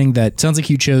worth mentioning that it sounds like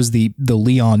you chose the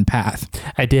Leon path.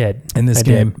 I did. In this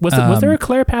game. Was there a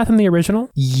Claire path in the original?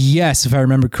 Yes, if I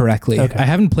remember correctly. Okay. I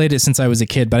haven't played it since I was a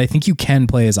kid, but I think you can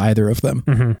play as either of them.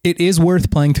 Mm-hmm. It is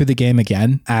worth playing through the game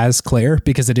again as Claire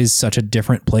because it is such a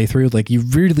different playthrough. Like you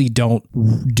really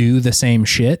don't do the same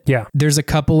shit. Yeah. There's a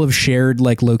couple of shared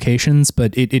like locations,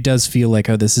 but it does feel like,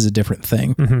 oh, this is a different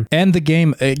thing. Mm-hmm. And the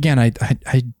game, again, I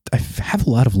have a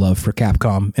lot of love for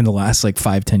Capcom in the last like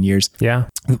 5-10 years. Yeah.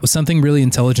 Something really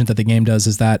intelligent that the game does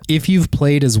is that if you've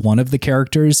played as one of the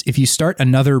characters, if you start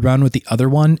another run with the other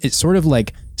one, it sort of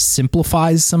like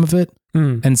simplifies some of it.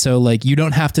 And so like you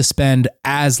don't have to spend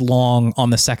as long on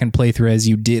the second playthrough as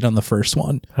you did on the first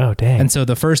one. Oh, dang. And so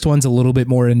the first one's a little bit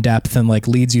more in depth and like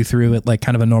leads you through it like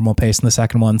kind of a normal pace. And the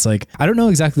second one's like, I don't know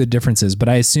exactly the differences, but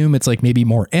I assume it's like maybe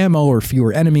more ammo or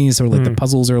fewer enemies or like the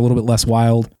puzzles are a little bit less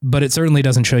wild, but it certainly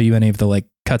doesn't show you any of the like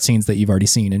cutscenes that you've already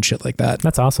seen and shit like that.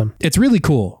 That's awesome. It's really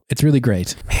cool. It's really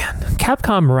great. Man,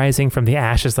 Capcom rising from the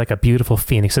ashes like a beautiful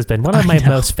phoenix has been one of my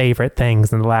most favorite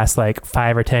things in the last like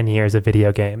 5 or 10 years of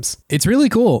video games. It's really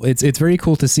cool. It's very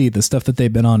cool to see the stuff that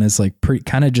they've been on is like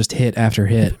kind of just hit after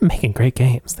hit. They've been making great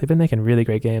games. They've been making really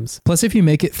great games. Plus, if you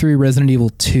make it through Resident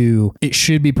Evil 2, it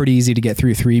should be pretty easy to get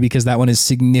through 3 because that one is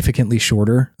significantly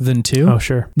shorter than 2. Oh,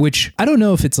 sure. Which I don't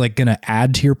know if it's like going to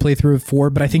add to your playthrough of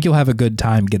 4, but I think you'll have a good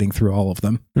time getting through all of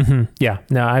them. Mm-hmm. Yeah.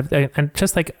 No, and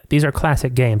just like these are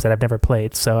classic games that I've never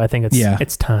played, so I think it's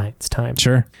time. It's time.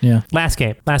 Sure. Yeah. Last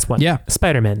one. Yeah.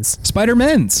 Spider-Mans.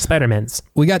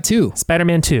 We got 2.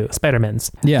 Spider-Man 2.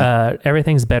 Spider-Mans. Yeah.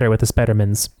 Everything's better with the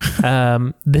Spider-Mans.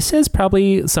 This is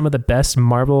probably some of the best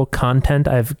Marvel content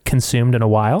I've consumed in a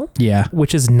while. Yeah.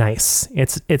 Which is nice.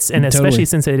 It's and especially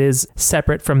since it is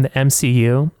separate from the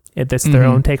MCU. It's their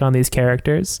own take on these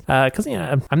characters. Because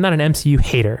I'm not an MCU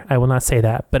hater. I will not say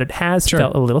that. But it has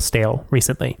felt a little stale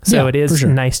recently. So it is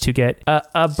nice to get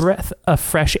a breath of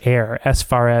fresh air as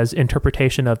far as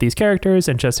interpretation of these characters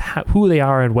and just who they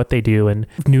are and what they do and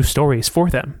new stories for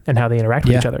them and how they interact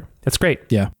with each other. It's great.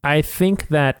 Yeah. I think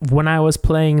that when I was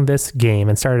playing this game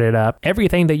and started it up,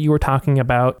 everything that you were talking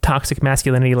about toxic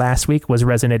masculinity last week was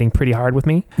resonating pretty hard with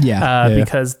me.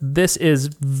 Because this is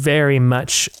very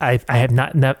much, I have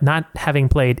not having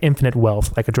played Infinite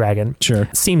Wealth like a dragon. Sure.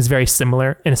 Seems very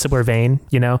similar in a similar vein,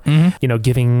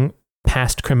 giving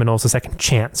past criminals a second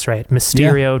chance, right?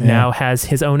 Mysterio now has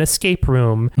his own escape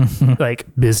room like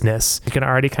business. You can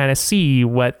already kind of see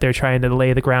what they're trying to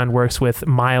lay the groundworks with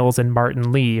Miles and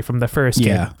Martin Lee from the first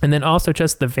game. And then also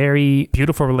just the very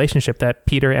beautiful relationship that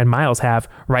Peter and Miles have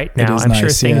right now. I'm sure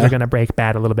things are going to break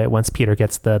bad a little bit once Peter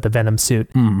gets the Venom suit.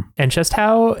 And just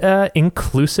how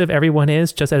inclusive everyone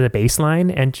is just as a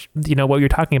baseline. And what you're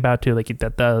talking about too, like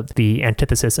the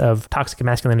antithesis of toxic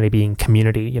masculinity being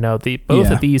community. Both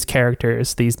of these characters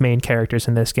characters, these main characters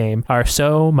in this game, are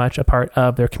so much a part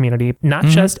of their community, not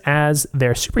just as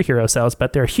their superhero selves,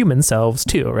 but their human selves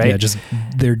too, right? Yeah, just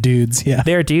they're dudes. Yeah.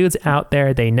 They're dudes out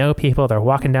there. They know people. They're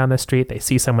walking down the street. They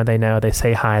see someone they know. They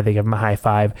say hi. They give them a high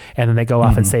five. And then they go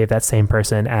off and save that same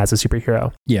person as a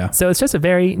superhero. Yeah. So it's just a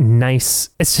very nice,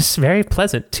 it's just very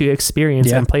pleasant to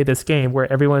experience and play this game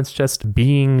where everyone's just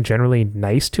being generally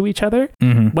nice to each other.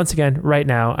 Once again, right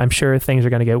now, I'm sure things are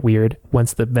going to get weird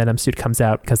once the Venom suit comes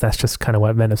out, because that's just kind of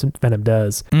what Venom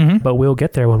does. But we'll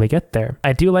get there when we get there.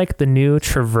 I do like the new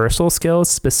traversal skills,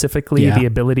 specifically the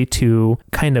ability to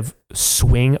kind of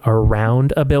swing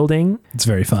around a building. It's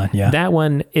very fun. Yeah. That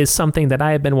one is something that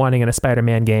I have been wanting in a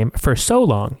Spider-Man game for so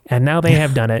long. And now they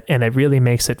have done it. And it really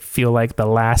makes it feel like the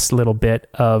last little bit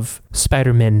of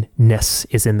Spider-Man-ness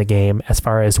is in the game as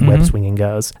far as web swinging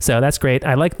goes. So that's great.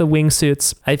 I like the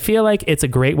wingsuits. I feel like it's a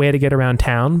great way to get around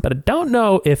town, but I don't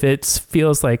know if it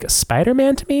feels like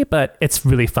Spider-Man to me, but it's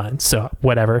really fun. So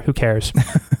whatever, who cares?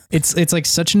 It's like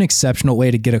such an exceptional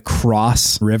way to get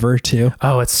across river too.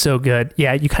 Oh, it's so good.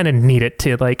 Yeah, you kind of need it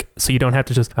to like, so you don't have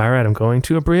to just, all right, I'm going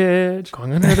to a bridge,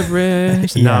 going under the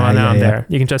bridge. I'm there.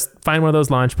 You can just find one of those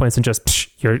launch points and just,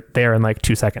 you're there in like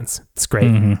 2 seconds. It's great.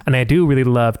 And I do really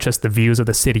love just the views of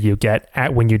the city you get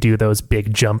at when you do those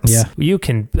big jumps. Yeah. You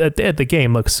can, the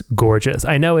game looks gorgeous.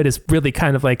 I know it is really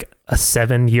kind of like a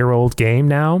 7-year-old game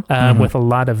now with a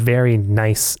lot of very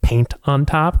nice paint on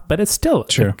top, but it's still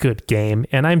a good game.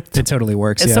 And it totally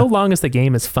works. So long as the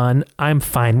game is fun, I'm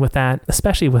fine with that,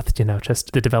 especially with,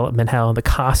 just the development hell and the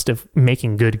cost of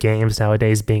making good games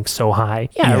nowadays being so high.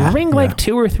 Wring like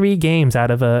 2 or 3 games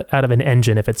out of an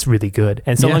engine if it's really good.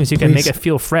 And so long as you can make it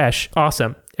feel fresh,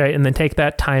 awesome. Right, and then take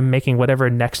that time making whatever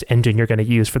next engine you're going to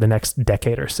use for the next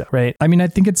decade or so, right? I mean, I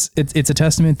think it's a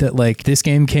testament that like this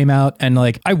game came out and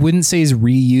like I wouldn't say is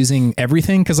reusing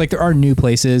everything, because like there are new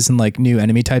places and like new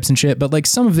enemy types and shit, but like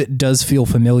some of it does feel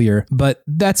familiar. But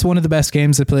that's one of the best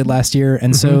games I played last year,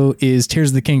 and so is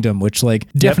Tears of the Kingdom, which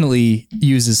like definitely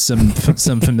uses some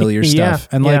familiar stuff.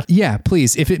 And like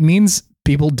please, if it means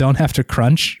people don't have to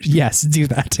crunch, yes, do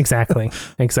that.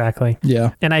 Exactly.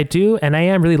 Yeah. And I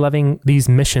am really loving these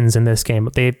missions in this game.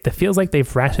 It feels like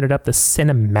they've ratcheted up the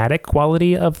cinematic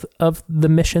quality of the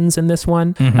missions in this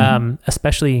one.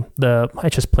 Especially I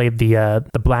just played the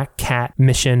Black Cat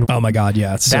mission. Oh my God,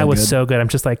 yeah. That was so good. I'm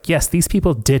just like, yes, these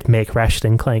people did make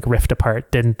Ratchet & Clank Rift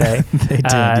Apart, didn't they? They did,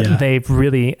 yeah. They've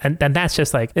really, and that's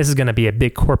just like, this is going to be a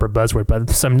big corporate buzzword, but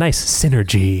some nice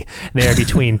synergy there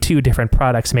between 2 different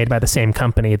products made by the same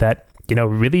company that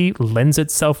really lends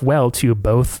itself well to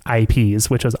both IPs,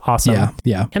 which was awesome.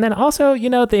 Yeah. And then also,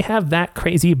 they have that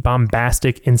crazy,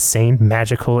 bombastic, insane,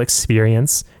 magical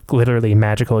experience, literally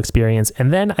magical experience.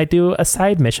 And then I do a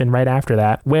side mission right after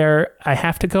that where I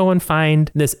have to go and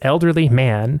find this elderly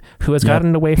man who has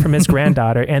gotten away from his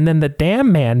granddaughter. And then the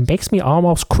damn man makes me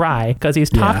almost cry because he's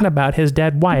talking about his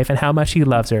dead wife and how much he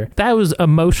loves her. That was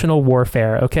emotional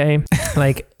warfare. Okay.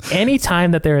 Like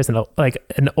anytime that there is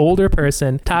an older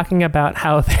person talking about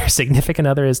how their significant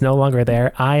other is no longer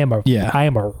there, I am a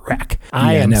wreck.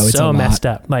 I am so messed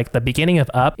up. Like the beginning of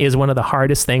Up is one of the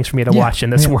hardest things for me to watch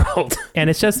in this world. And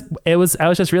I was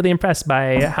just really impressed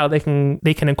by how they can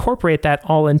incorporate that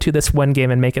all into this one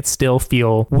game and make it still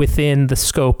feel within the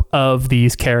scope of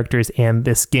these characters and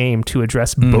this game to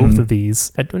address both of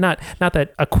these. Not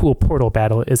that a cool portal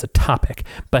battle is a topic,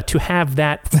 but to have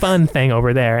that fun thing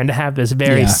over there and to have this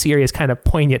very serious kind of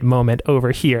poignant moment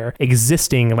over here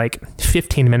existing like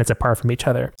 15 minutes apart from each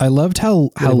other. I loved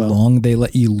how long they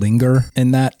let you linger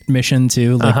in that mission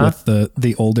too, like with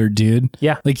the older dude.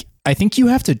 Yeah. Like I think you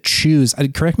have to choose,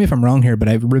 correct me if I'm wrong here, but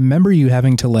I remember you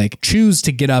having to like choose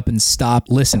to get up and stop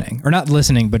listening, or not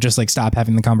listening, but just like stop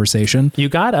having the conversation. You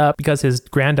got up because his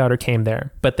granddaughter came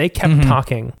there, but they kept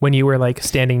talking when you were like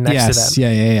standing next to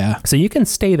them. Yeah. So you can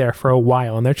stay there for a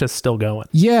while and they're just still going.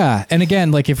 Yeah. And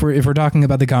again, like if we're talking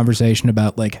about the conversation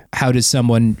about like, how does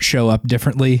someone show up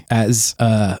differently as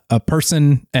a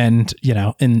person and,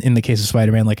 in the case of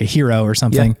Spider-Man, like a hero or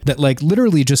something that like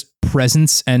literally just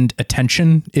presence and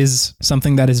attention is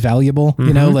something that is valuable.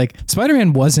 Like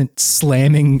Spider-Man wasn't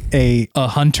slamming a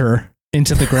hunter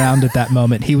into the ground at that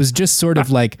moment. He was just sort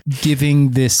of like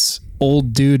giving this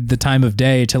old dude the time of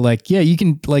day to like, you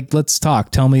can like, let's talk.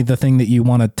 Tell me the thing that you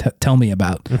want to tell me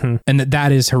about. And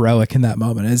that is heroic in that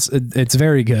moment. It's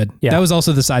very good. Yeah. That was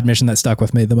also the side mission that stuck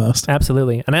with me the most.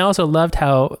 Absolutely. And I also loved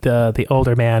how the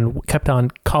older man kept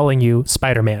on calling you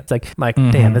Spider-Man. It's like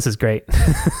damn, this is great.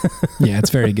 Yeah,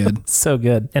 it's very good. So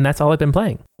good. And that's all I've been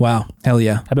playing. Wow. Hell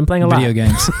yeah. I've been playing a lot. Video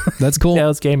games. That's cool. Yeah, I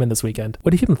was gaming this weekend.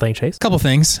 What have you been playing, Chase? Couple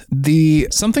things.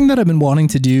 Something that I've been wanting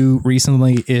to do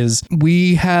recently is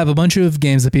we have a bunch of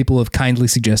games that people have kindly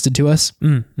suggested to us.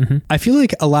 Mm-hmm. I feel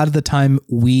like a lot of the time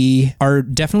we are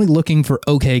definitely looking for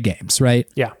okay games, right?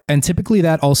 Yeah. And typically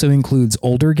that also includes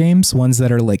older games, ones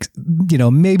that are like,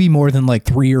 maybe more than like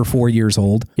 3 or 4 years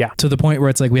old. Yeah. To the point where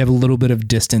it's like we have a little bit of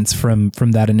distance from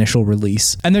that initial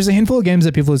release. And there's a handful of games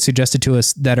that people have suggested to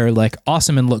us that are like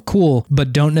awesome and look cool,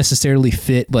 but don't necessarily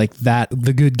fit like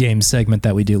the good games segment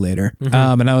that we do later.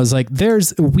 Mm-hmm. And I was like,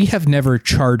 we have never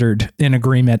chartered an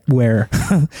agreement where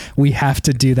we have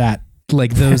to do that.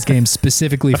 Like those games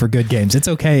specifically for good games. It's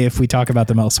okay if we talk about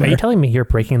them elsewhere. Are you telling me you're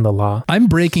breaking the law? I'm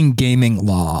breaking gaming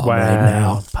law right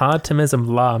now. Podtimism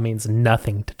law means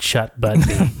nothing to Chut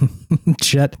Budby.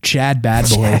 Chad Bad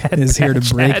Boy is here to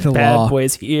break the Bad law.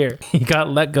 Boy's here. He got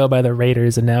let go by the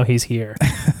Raiders and now he's here.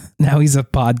 Now he's a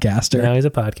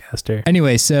podcaster.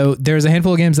 Anyway, so there's a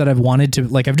handful of games that I've wanted to,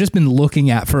 like, I've just been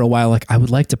looking at for a while. Like, I would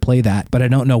like to play that, but I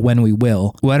don't know when we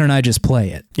will. Why don't I just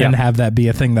play it and have that be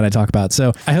a thing that I talk about?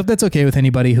 So I hope that's okay with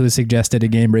anybody who has suggested a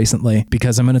game recently,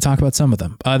 because I'm going to talk about some of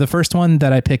them. The first one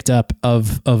that I picked up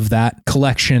of that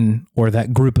collection or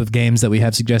that group of games that we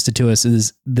have suggested to us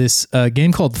is this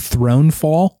game called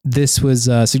Thronefall. This was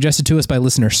suggested to us by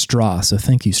listener Straw. So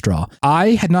thank you, Straw. I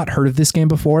had not heard of this game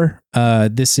before.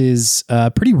 This is a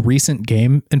pretty recent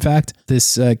game. In fact,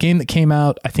 this game that came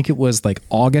out, I think it was like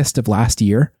August of last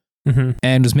year,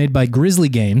 and was made by Grizzly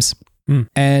Games.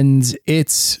 And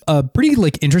it's a pretty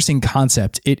like interesting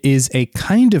concept. It is a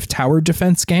kind of tower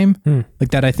defense game,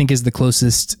 like that I think is the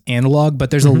closest analog, but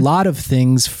there's a lot of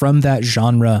things from that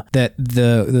genre that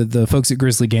the folks at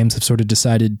Grizzly Games have sort of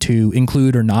decided to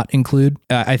include or not include.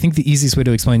 I think the easiest way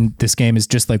to explain this game is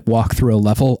just like walk through a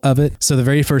level of it. So the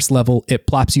very first level, it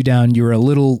plops you down. You're a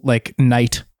little like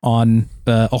knight on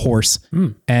a horse,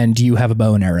 and you have a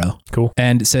bow and arrow. Cool.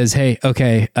 And it says, hey,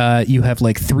 okay, you have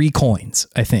like 3 coins,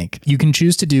 I think. You can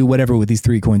choose to do whatever with these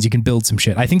 3 coins. You can build some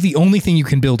shit. I think the only thing you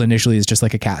can build initially is just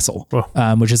like a castle,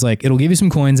 which is like, it'll give you some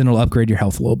coins and it'll upgrade your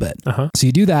health a little bit. So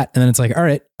you do that, and then it's like, all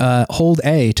right, hold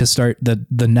A to start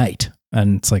the night.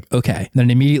 And it's like, okay. Then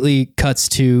it immediately cuts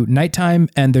to nighttime,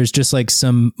 and there's just like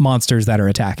some monsters that are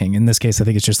attacking. In this case, I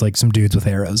think it's just like some dudes with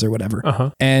arrows or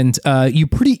whatever. And you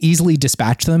pretty easily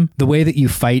dispatch them. The way that you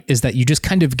fight is that you just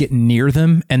kind of get near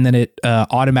them, and then it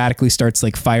automatically starts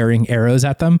like firing arrows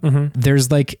at them.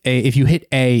 There's like if you hit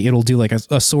A, it'll do like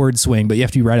a sword swing, but you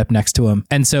have to be right up next to them.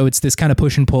 And so it's this kind of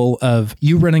push and pull of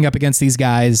you running up against these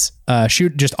guys,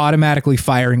 just automatically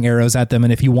firing arrows at them.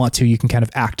 And if you want to, you can kind of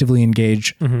actively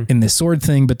engage in this sword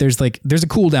thing, but there's a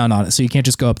cooldown on it, so you can't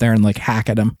just go up there and like hack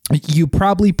at them. You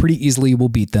probably pretty easily will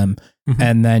beat them,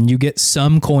 and then you get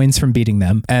some coins from beating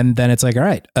them, and then it's like, all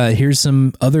right, here's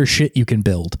some other shit you can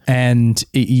build, and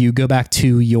you go back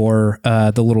to your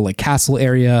the little like castle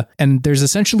area, and there's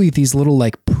essentially these little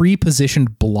like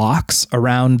pre-positioned blocks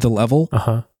around the level.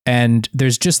 And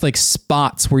there's just like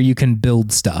spots where you can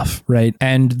build stuff, right?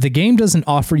 And the game doesn't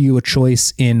offer you a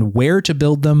choice in where to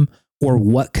build them or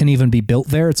what can even be built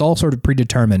there. It's all sort of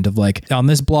predetermined of like, on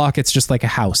this block, it's just like a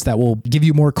house that will give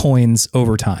you more coins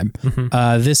over time.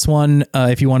 This one,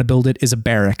 if you want to build it, is a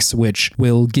barracks, which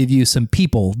will give you some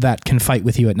people that can fight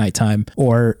with you at nighttime.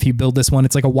 Or if you build this one,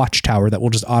 it's like a watchtower that will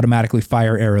just automatically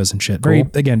fire arrows and shit.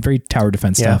 Very tower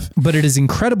defense stuff. But it is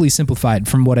incredibly simplified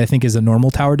from what I think is a normal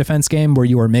tower defense game, where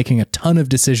you are making a ton of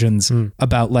decisions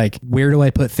about like, where do I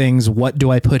put things? What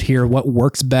do I put here? What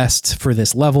works best for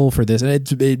this level, for this?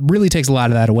 It really takes a lot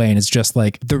of that away, and it's just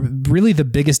like the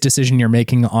biggest decision you're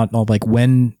making on like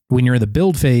when you're in the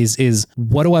build phase is,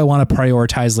 what do I want to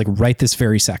prioritize like right this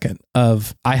very second?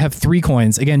 Of I have 3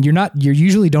 coins. Again, you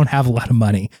usually don't have a lot of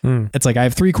money. It's like, I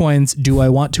have 3 coins. Do I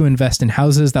want to invest in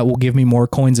houses that will give me more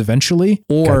coins eventually,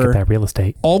 or gotta get that real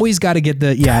estate? Always got to get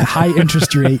the high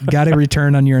interest rate, got to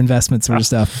return on your investment sort of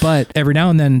stuff. But every now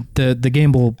and then the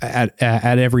game will at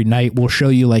every night will show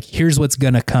you like, here's what's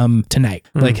gonna come tonight.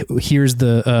 Like here's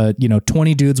the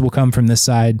 20 dudes will come from this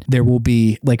side. There will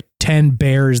be like 10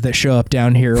 bears that show up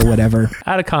down here or whatever.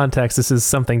 Out of context, this is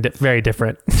something very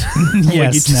different. Yes, what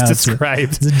you just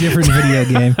described. It's a different video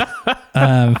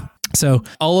game. So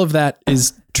all of that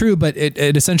is true, but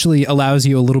it essentially allows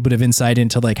you a little bit of insight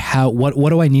into like what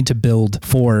do I need to build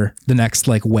for the next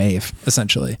like wave,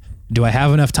 essentially. Do I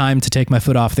have enough time to take my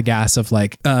foot off the gas of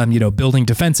like, building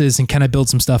defenses, and can I build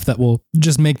some stuff that will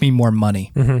just make me more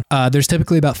money? There's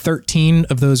typically about 13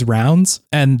 of those rounds,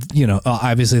 and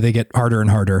obviously they get harder and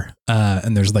harder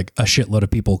and there's like a shitload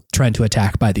of people trying to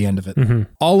attack by the end of it.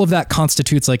 All of that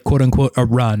constitutes like quote unquote a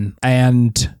run,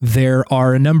 and there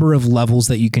are a number of levels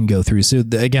that you can go through. So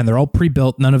again, they're all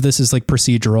pre-built. None of this is like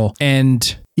procedural,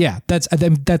 and yeah,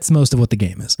 that's most of what the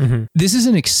game is. This is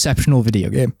an exceptional video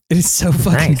game. It is so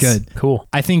fucking good. Cool.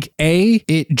 I think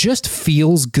it just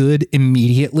feels good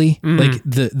immediately. Like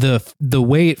the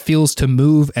way it feels to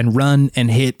move and run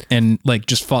and hit and like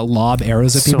just lob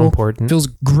arrows at people. So important. Feels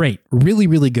great. Really,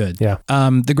 really good. Yeah.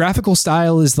 The graphical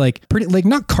style is like pretty, like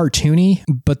not cartoony,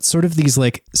 but sort of these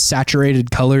like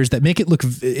saturated colors that make it look,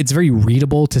 it's very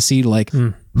readable to see like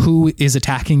who is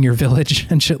attacking your village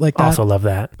and shit like that. Also love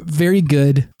that. Very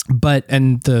good. But,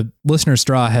 and the listener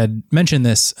Straw had mentioned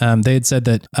this, they had said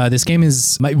that this game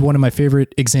might be one of my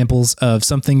favorite examples of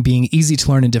something being easy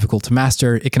to learn and difficult to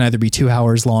master. It can either be 2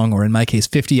 hours long or in my case,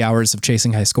 50 hours of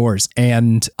chasing high scores.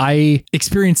 And I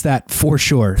experienced that for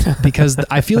sure, because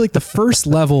I feel like the first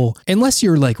level, unless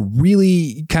you're like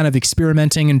really kind of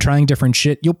experimenting and trying different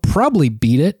shit, you'll probably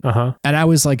beat it. And I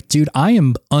was like, dude, I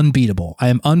am unbeatable. I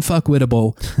am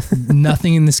unfuckwittable.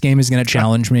 Nothing in this game is going to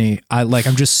challenge me.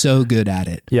 I'm just so good at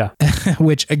it. Yeah.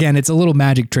 Which again, it's a little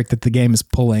magic trick that the game is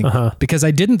pulling, because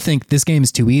I didn't think this game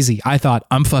is too easy. I thought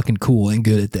I'm fucking cool and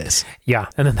good at this. Yeah.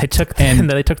 And then they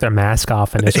took their mask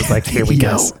off and it's just like, here we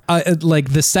go.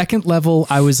 Like the second level,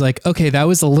 I was like, okay, that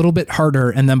was a little bit harder.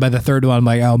 And then by the third one, I'm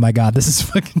like, oh my God, this is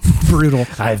fucking brutal.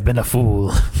 I've been a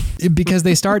fool. Because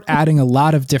they start adding a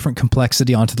lot of different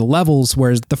complexity onto the levels,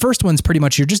 whereas the first one's pretty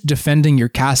much you're just defending your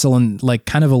castle and like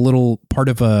kind of a little part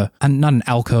of not an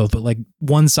alcove, but like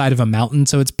one side of a mountain.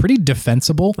 So it's pretty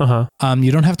defensible.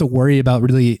 You don't have to worry about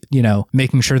really,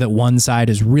 making sure that one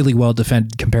side is really well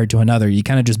defended compared to another. You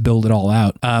kind of just build it all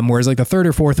out. Whereas like the third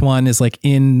or fourth one is like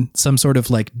in some sort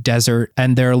of like desert,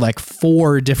 and there are like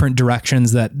 4 different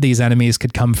directions that these enemies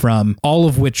could come from, all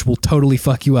of which will totally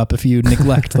fuck you up if you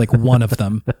neglect like one of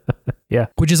them. Yeah.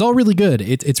 Which is all really good.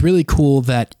 It's really cool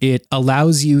that it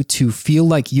allows you to feel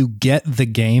like you get the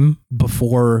game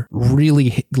before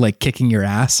really like kicking your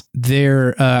ass.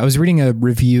 I was reading a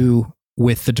review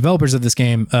with the developers of this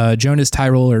game, Jonas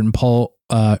Tyroller and Paul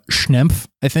Schnempf,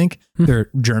 I think.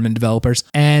 They're German developers.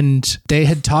 And they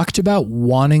had talked about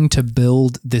wanting to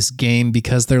build this game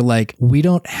because they're like, we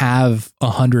don't have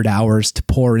 100 hours to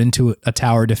pour into a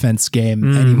tower defense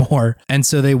game anymore. And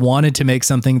so they wanted to make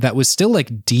something that was still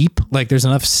like deep, like there's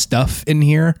enough stuff in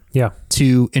here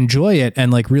to enjoy it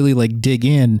and like really like dig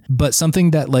in, but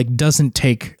something that like doesn't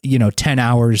take, 10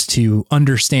 hours to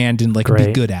understand and like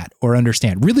be good at or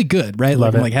understand. Really good, right?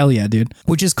 Love like, I'm like, hell yeah, dude.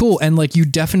 Which is cool. And like you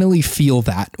definitely feel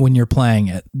that when you're playing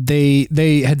it. They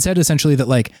had said essentially that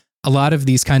like a lot of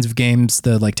these kinds of games,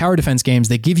 the like tower defense games,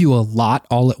 they give you a lot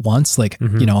all at once, like,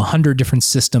 100 different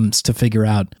systems to figure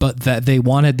out, but that they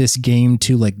wanted this game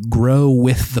to like grow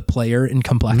with the player in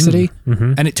complexity.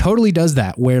 And it totally does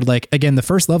that, where like, again, the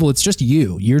first level, it's just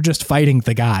you're just fighting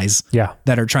the guys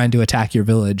that are trying to attack your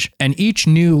village. And each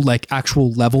new like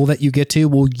actual level that you get to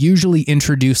will usually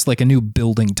introduce like a new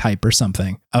building type or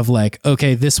something of like,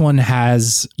 okay, this one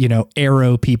has,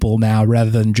 arrow people now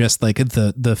rather than just like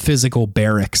the physical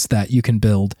barracks that you can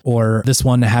build, or this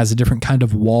one has a different kind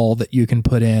of wall that you can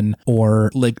put in, or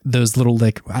like those little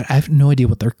like, I have no idea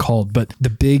what they're called, but the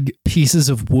big pieces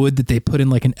of wood that they put in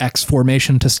like an X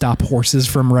formation to stop horses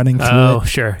from running through it. Oh,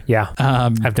 sure. Yeah.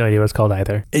 I have no idea what it's called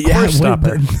either. Horse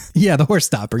stopper. The horse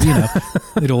stopper,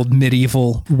 an old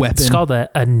medieval weapon. It's called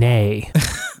a nay.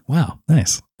 Wow.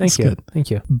 Nice. Thank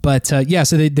you. But so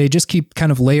they just keep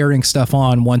kind of layering stuff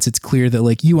on once it's clear that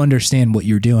like you understand what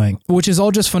you're doing, which is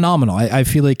all just phenomenal. I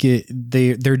feel like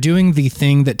they're doing the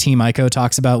thing that Team Ico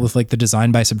talks about with like the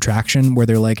design by subtraction, where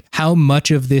they're like, how much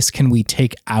of this can we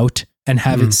take out and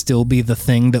have it still be the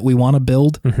thing that we want to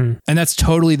build. And that's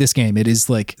totally this game. It is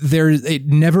like it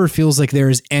never feels like there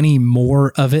is any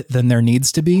more of it than there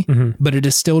needs to be, but it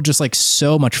is still just like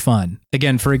so much fun.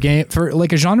 Again, for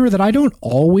like a genre that I don't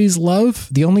always love,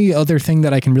 the only other thing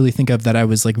that I can really think of that I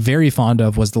was like very fond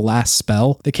of was The Last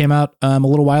Spell that came out a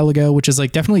little while ago, which is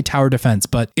like definitely tower defense,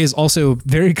 but is also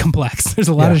very complex. There's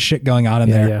a lot of shit going on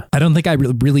in there. Yeah. I don't think I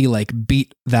really like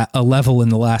beat a level in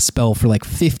The Last Spell for like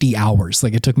 50 hours.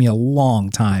 Like it took me a long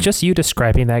time. Just you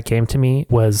describing that game to me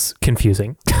was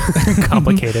confusing,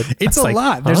 complicated. It's a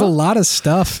lot. There's a lot of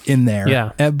stuff in there.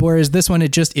 Yeah. Whereas this one,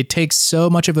 it takes so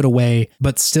much of it away,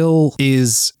 but still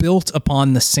is built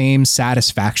upon the same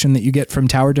satisfaction that you get from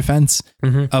tower defense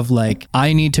of like,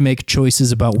 I need to make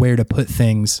choices about where to put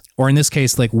things, or in this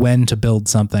case, like when to build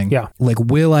something. Yeah. Like,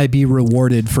 will I be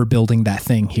rewarded for building that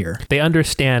thing here? They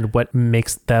understand what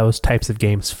makes those types of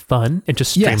games fun and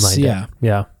just streamlined it.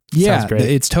 Yeah. Yeah,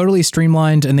 it's totally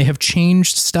streamlined, and they have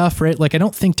changed stuff, right? Like, I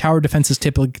don't think tower defense is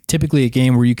typically a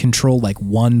game where you control like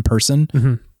one person.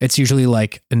 Mm-hmm. It's usually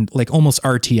like almost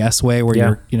RTS way where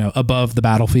you're, you know, above the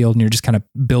battlefield and you're just kind of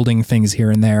building things here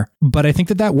and there. But I think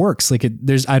that works. Like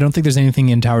I don't think there's anything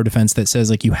in tower defense that says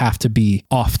like you have to be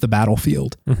off the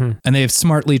battlefield. Mm-hmm. And they have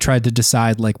smartly tried to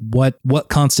decide like what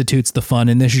constitutes the fun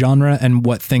in this genre and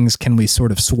what things can we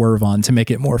sort of swerve on to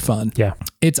make it more fun. Yeah.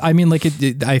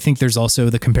 I think there's also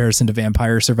the comparison to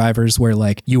Vampire Survivors where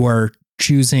like you are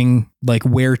choosing like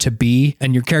where to be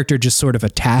and your character just sort of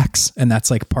attacks, and that's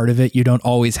like part of it. You don't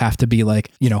always have to be like,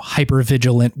 you know, hyper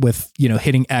vigilant with, you know,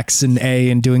 hitting X and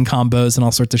A and doing combos and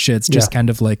all sorts of shit. It's just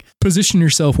kind of like position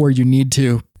yourself where you need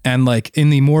to. And like in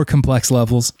the more complex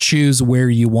levels, choose where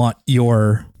you want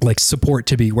your like support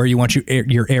to be, where you want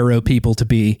your arrow people to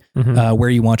be, where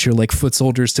you want your like foot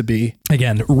soldiers to be.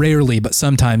 Again, rarely, but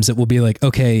sometimes it will be like,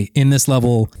 okay, in this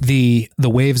level, the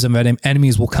waves of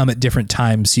enemies will come at different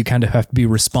times. So you kind of have to be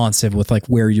responsive with like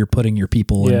where you're putting your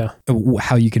people and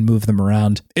how you can move them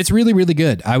around. It's really, really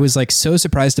good. I was like so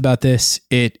surprised about this.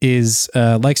 It is,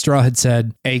 like Straw had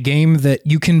said, a game that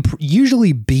you can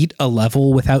usually beat a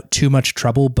level without too much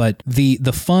trouble. But the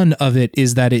fun of it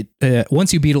is that it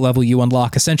once you beat a level, you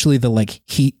unlock essentially the like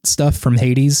heat stuff from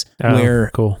Hades,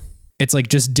 where it's like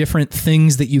just different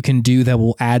things that you can do that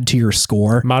will add to your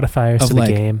score. Modifiers to the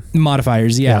game.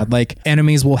 Modifiers, yeah. Like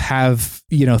enemies will have,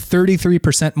 you know,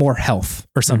 33% more health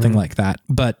or something like that,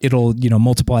 but it'll, you know,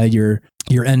 multiply your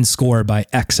end score by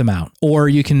X amount. Or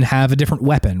you can have a different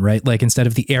weapon, right? Like instead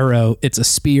of the arrow, it's a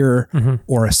spear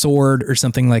or a sword or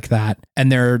something like that.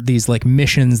 And there are these like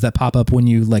missions that pop up when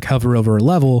you like hover over a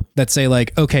level that say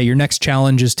like, okay, your next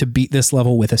challenge is to beat this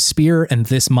level with a spear and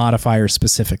this modifier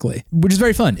specifically, which is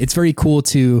very fun. It's very cool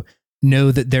to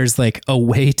know that there's like a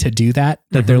way to do that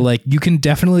they're like, you can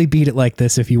definitely beat it like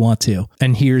this if you want to.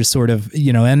 And here's sort of,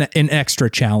 you know, an extra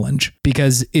challenge,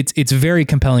 because it's very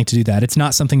compelling to do that. It's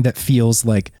not something that feels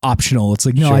like optional. It's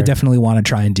like, no, I definitely want to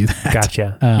try and do that.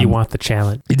 Gotcha. You want the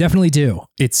challenge. You definitely do.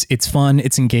 It's fun.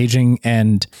 It's engaging.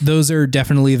 And those are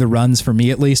definitely the runs for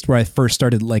me, at least, where I first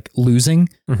started like losing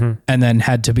and then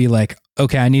had to be like,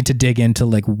 okay, I need to dig into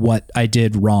like what I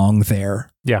did wrong there.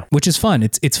 Yeah. Which is fun.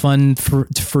 It's fun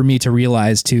for me to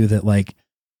realize too that like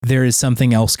there is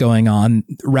something else going on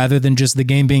rather than just the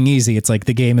game being easy. It's like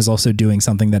the game is also doing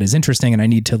something that is interesting and I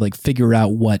need to like figure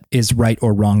out what is right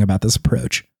or wrong about this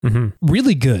approach.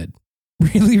 Really good.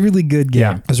 Really, really good game.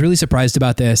 Yeah. I was really surprised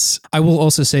about this. I will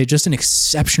also say just an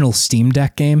exceptional Steam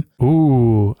Deck game.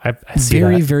 Ooh, I see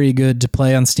very, that. very good to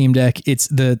play on Steam Deck. It's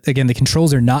the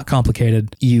controls are not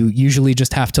complicated. You usually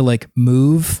just have to like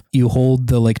move. You hold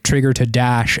the like trigger to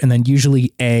dash, and then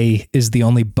usually A is the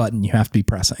only button you have to be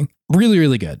pressing. Really,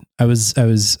 really good. I was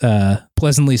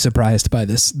pleasantly surprised by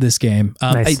this game.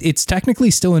 Nice. It's technically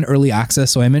still in early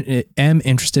access, so I am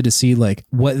interested to see like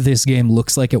what this game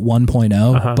looks like at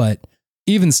 1.0, but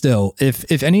even still,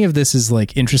 if any of this is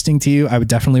like interesting to you, I would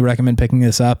definitely recommend picking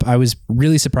this up. I was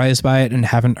really surprised by it and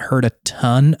haven't heard a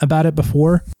ton about it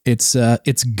before. It's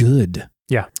good.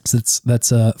 Yeah. So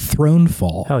that's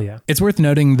Thronefall. Hell yeah. It's worth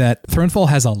noting that Thronefall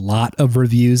has a lot of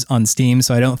reviews on Steam,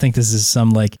 so I don't think this is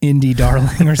some like indie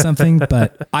darling or something,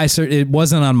 but it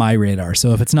wasn't on my radar.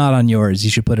 So if it's not on yours,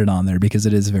 you should put it on there because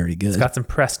it is very good. It's got some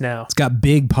press now. It's got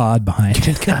big pod behind it.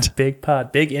 Big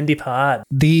indie pod.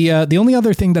 The only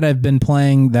other thing that I've been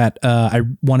playing that I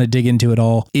want to dig into at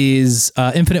all is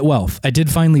Infinite Wealth. I did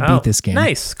finally beat this game.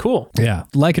 Nice. Cool. Yeah.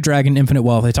 Like a Dragon, Infinite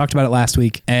Wealth. I talked about it last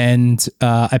week, and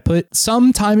I put some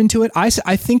time into it. I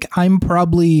think I'm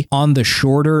probably on the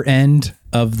shorter end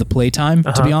of the playtime,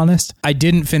 to be honest. I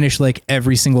didn't finish like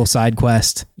every single side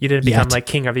quest. You didn't become like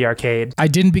king of the arcade. I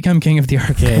didn't become king of the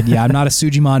arcade. Yeah, I'm not a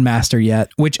Sujimon master yet,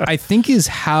 which I think is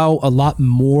how a lot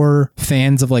more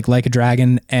fans of like a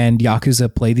Dragon and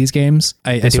Yakuza play these games.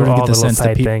 I sort of get the sense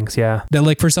that that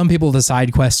like for some people the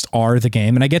side quests are the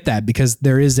game, and I get that because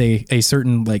there is a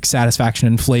certain like satisfaction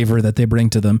and flavor that they bring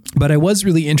to them. But I was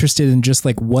really interested in just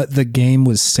like what the game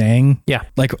was saying. Yeah,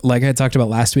 like I talked about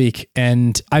last week,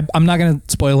 and I'm not gonna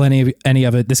spoil any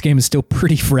of it. This game is still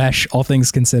pretty fresh, all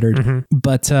things considered.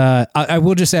 But I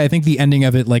will just say I think the ending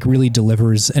of it like really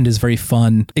delivers and is very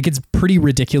fun. It gets pretty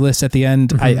ridiculous at the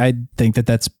end. I think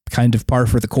that's kind of par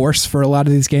for the course for a lot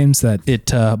of these games, that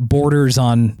it borders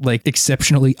on like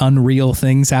exceptionally unreal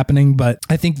things happening. But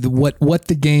I think what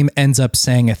the game ends up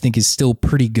saying, I think, is still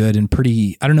pretty good and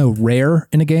pretty, I don't know, rare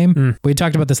in a game. We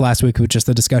talked about this last week with just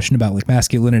the discussion about like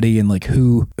masculinity and like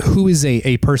who is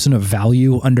a person of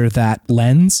value under that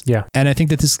lens. Yeah. And I think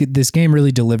that this game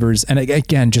really delivers. And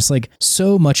again, just like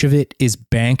so much of it is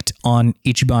banked on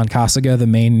Ichiban Kasuga, the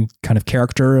main kind of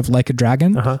character of Like a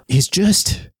Dragon. He's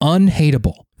just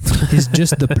unhateable. He's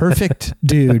just the perfect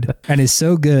dude and is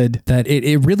so good that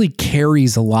it really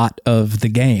carries a lot of the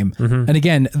game. And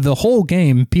again, the whole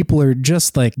game, people are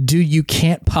just like, dude, you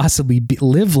can't possibly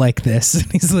live like this.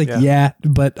 And he's like, yeah,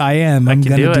 but I am. I'm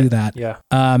going to do that. Yeah.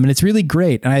 And it's really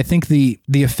great. And I think the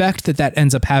effect that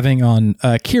ends up having on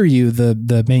Kiryu,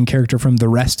 the main character from the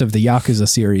rest of the Yakuza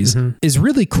series, is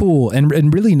really cool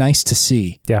and really nice to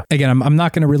see. Yeah. Again, I'm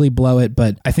not going to really blow it,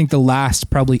 but I think the last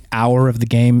probably hour of the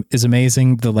game is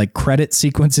amazing. The like credit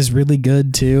sequence is really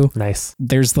good too. Nice.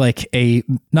 There's like a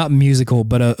not musical,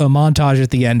 but a montage at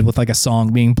the end with like a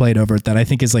song being played over it that I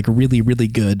think is like really, really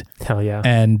good. Hell yeah.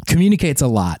 And communicates a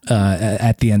lot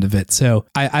at the end of it. So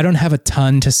I don't have a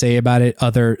ton to say about it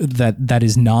other that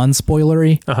is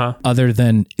non-spoilery, other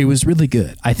than it was really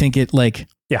good. I think it like,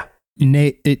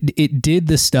 it did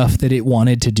the stuff that it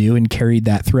wanted to do and carried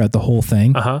that throughout the whole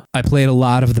thing. I played a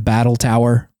lot of the Battle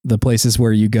Tower, the places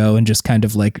where you go and just kind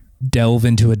of like delve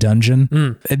into a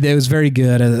dungeon. It was very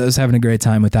good. I was having a great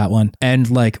time with that one, and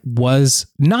like was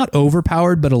not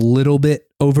overpowered, but a little bit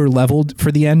over leveled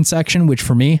for the end section, which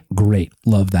for me, great.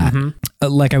 Love that.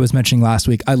 Like I was mentioning last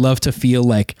week, I love to feel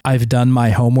like I've done my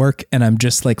homework and I'm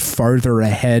just like farther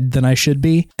ahead than I should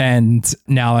be. And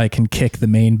now I can kick the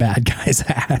main bad guy's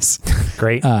ass.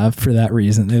 Great. For that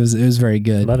reason. It was very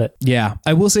good. Love it. Yeah.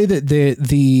 I will say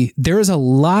that there is a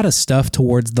lot of stuff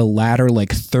towards the latter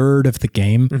like third of the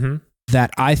game that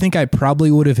I think I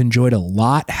probably would have enjoyed a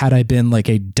lot had I been like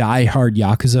a diehard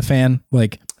Yakuza fan.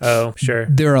 Like, oh, sure.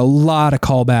 There are a lot of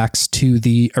callbacks to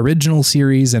the original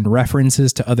series and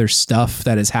references to other stuff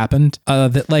that has happened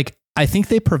that like I think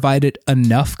they provided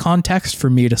enough context for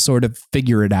me to sort of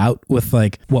figure it out with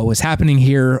like what was happening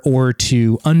here or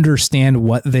to understand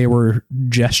what they were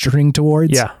gesturing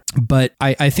towards. Yeah. But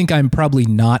I think I'm probably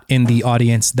not in the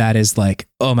audience that is like,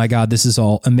 oh my God, this is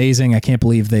all amazing. I can't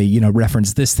believe they,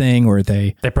 referenced this thing or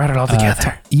they brought it all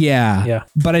together. Yeah.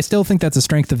 But I still think that's a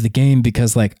strength of the game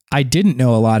because like I didn't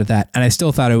know a lot of that and I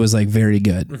still thought it was like very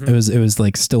good. It was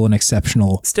like still an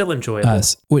exceptional, still enjoyable,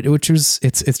 which was,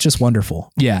 it's just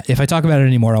wonderful. Yeah. If I talk about it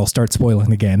anymore, I'll start spoiling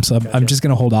the game. So I'm just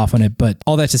going to hold off on it. But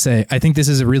all that to say, I think this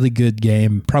is a really good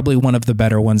game. Probably one of the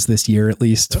better ones this year, at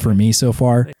least for me so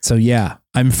far. So yeah.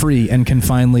 I'm free and can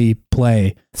finally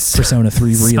play Persona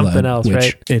 3 Reload. Something else, which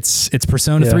right? It's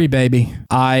Persona 3, baby.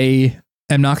 I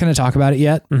am not going to talk about it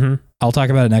yet. I'll talk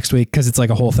about it next week because it's like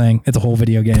a whole thing. It's a whole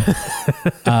video game.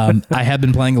 I have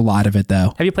been playing a lot of it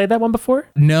though. Have you played that one before?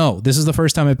 No, this is the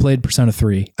first time I played Persona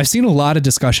 3. I've seen a lot of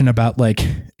discussion about like,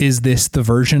 is this the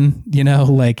version,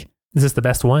 like... Is this the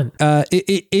best one?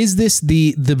 Is this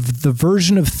the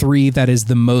version of 3 that is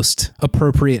the most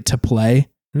appropriate to play?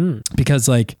 Because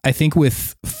like I think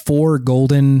with 4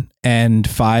 Golden and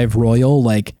 5 Royal,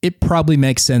 like it probably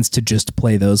makes sense to just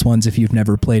play those ones if you've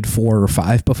never played 4 or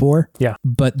 5 before. Yeah.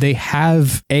 But they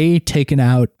have taken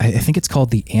out, I think it's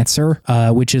called The Answer,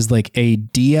 which is like a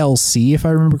DLC, if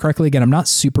I remember correctly. Again, I'm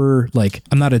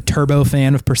not a turbo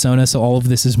fan of Persona, so all of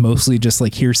this is mostly just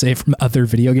like hearsay from other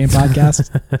video game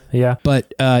podcasts. Yeah.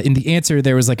 But in The Answer,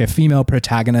 there was like a female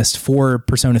protagonist for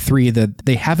Persona 3 that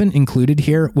they haven't included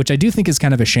here, which I do think is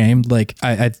kind of a shame. Like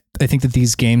I think that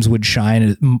these games would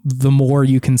shine the more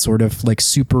you can sort of like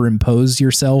superimpose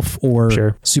yourself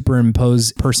or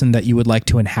superimpose person that you would like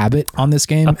to inhabit on this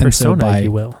game. A persona, if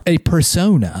you will. A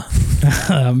persona.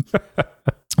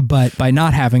 But by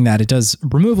not having that, it does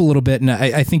remove a little bit. And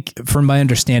I think from my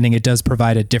understanding, it does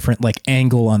provide a different like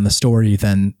angle on the story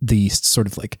than the sort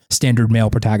of like standard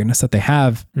male protagonist that they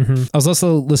have. I was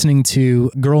also listening to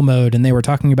Girl Mode and they were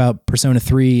talking about Persona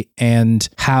 3 and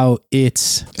how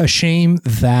it's a shame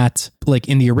that like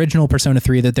in the original Persona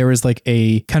 3 that there was like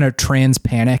a kind of trans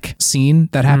panic scene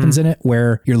that happens in it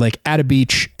where you're like at a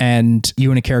beach and you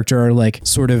and a character are like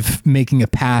sort of making a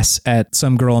pass at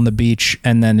some girl on the beach.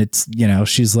 And then it's,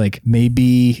 she's like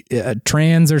maybe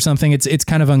trans or something. It's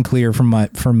kind of unclear from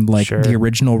the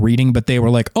original reading, but they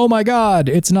were like, oh my God,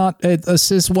 it's not a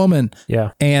cis woman.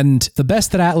 Yeah. And the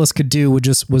best that Atlas could do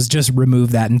was just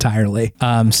remove that entirely.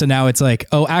 So now it's like,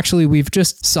 oh, actually we've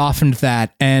just softened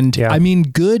that. And I mean,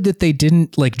 good that they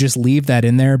didn't like just leave that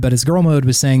in there. But as Girl Mode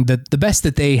was saying, that the best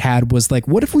that they had was like,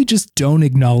 what if we just don't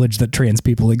acknowledge that trans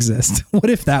people exist? What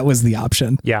if that was the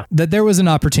option? Yeah. That there was an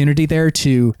opportunity there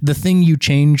to the thing you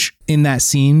change in that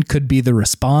scene could be the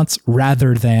response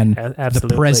rather than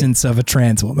the presence of a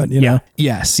trans woman, you know?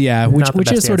 Yes, yeah,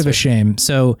 which is sort of a shame.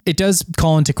 So it does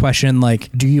call into question, like,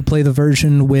 do you play the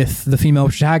version with the female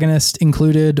protagonist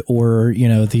included, or, you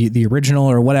know, the original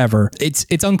or whatever?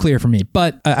 It's unclear for me,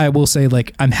 but I will say,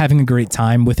 like, I'm having a great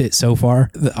time with it so far.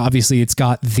 Obviously, it's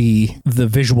got the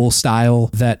visual style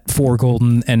that 4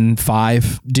 Golden and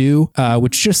 5 do,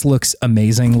 which just looks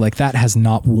amazing. Like, that has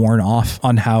not worn off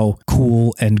on how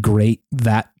cool and great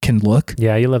that can look.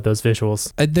 Yeah, you love those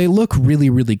visuals. They look really,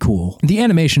 really cool. The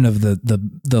animation of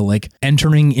the like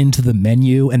entering into the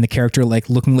menu and the character like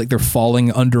looking like they're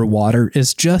falling underwater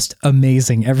is just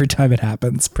amazing every time it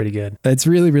happens. Pretty good. It's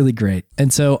really, really great.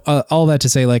 And so all that to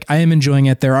say, like, I am enjoying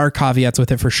it. There are caveats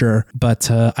with it for sure, but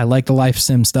I like the life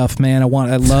sim stuff, man. I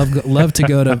love to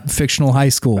go to fictional high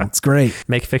school. It's great.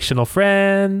 Make fictional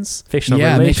friends, fictional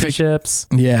relationships.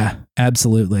 Yeah,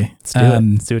 absolutely. Let's do it.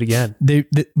 Let's do it again.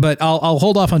 But I'll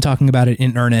hold off on talking about it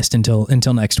in earnest until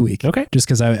next week. Okay. Just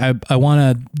because I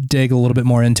want to dig a little bit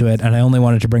more into it, and I only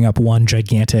wanted to bring up one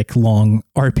gigantic long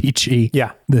RPG.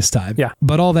 Yeah. This time. Yeah.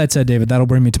 But all that said, David, that'll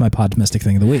bring me to my Podtimistic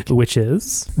thing of the week, which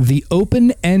is the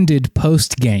open-ended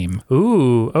post game.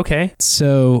 Ooh, okay.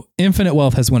 So Infinite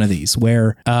Wealth has one of these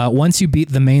where once you beat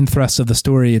the main thrust of the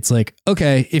story, it's like,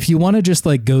 okay, if you want to just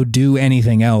like go do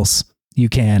anything else, you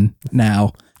can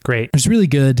now. Great. It's really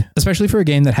good, especially for a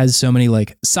game that has so many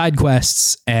like side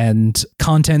quests and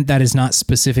content that is not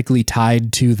specifically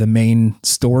tied to the main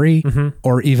story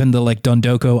or even the like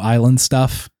Dondoko Island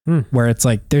stuff. Where it's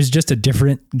like, there's just a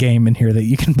different game in here that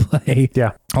you can play.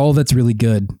 Yeah. All that's really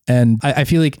good. And I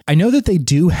feel like, I know that they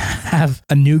do have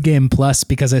a New Game Plus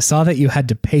because I saw that you had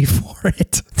to pay for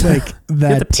it. Like that.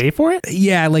 You had to pay for it?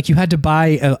 Yeah. Like you had to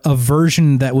buy a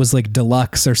version that was like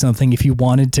deluxe or something if you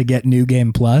wanted to get New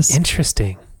Game Plus.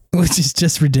 Interesting. Which is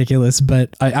just ridiculous,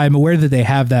 but I'm aware that they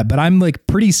have that, but I'm like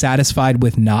pretty satisfied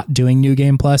with not doing New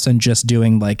Game Plus and just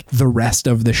doing like the rest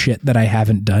of the shit that I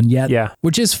haven't done yet. Yeah.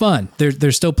 Which is fun.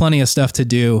 There's still plenty of stuff to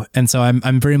do. And so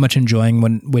I'm very much enjoying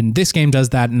when this game does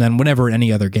that, and then whenever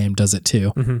any other game does it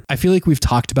too. I feel like we've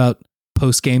talked about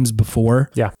post games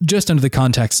before. Yeah. Just under the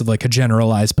context of like a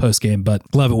generalized post game, but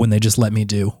love it when they just let me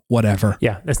do whatever.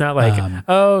 Yeah. It's not like,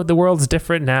 oh, the world's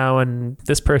different now and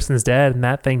this person's dead and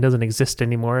that thing doesn't exist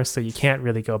anymore, so you can't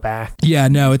really go back. Yeah,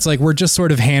 no, it's like we're just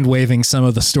sort of hand waving some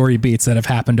of the story beats that have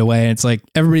happened away. And it's like,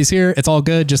 everybody's here. It's all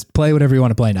good. Just play whatever you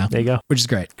want to play now. There you go. Which is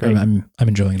great. I'm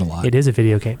enjoying it a lot. It is a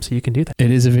video game, so you can do that.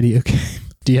 It is a video game.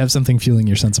 Do you have something fueling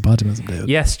your sense of optimism, David?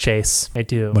 Yes, Chase, I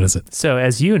do. What is it? So,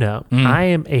 as you know, I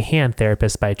am a hand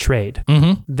therapist by trade.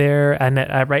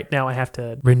 Right now I have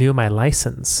to renew my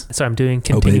license. So I'm doing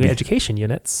continuing education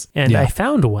units. And I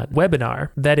found one webinar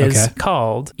that is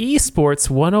called Esports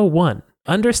 101.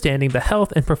 Understanding the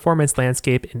health and performance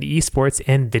landscape in esports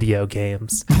and video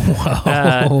games.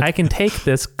 Wow. I can take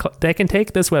this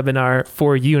webinar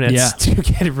for units to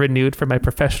get renewed for my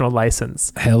professional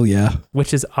license. Hell yeah.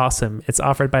 Which is awesome. It's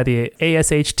offered by the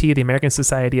ASHT, the American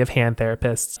Society of Hand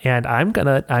Therapists. And I'm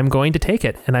going to take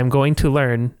it, and I'm going to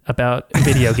learn about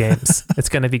video games. It's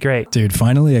going to be great. Dude,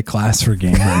 finally a class for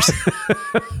gamers.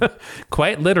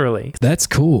 Quite literally. That's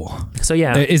cool. So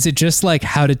yeah. Is it just like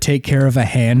how to take care of a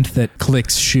hand that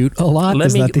clicks shoot a lot?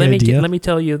 Let me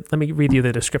read you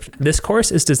the description. This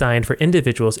course is designed for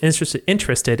individuals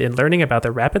interested in learning about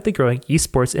the rapidly growing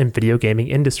esports and video gaming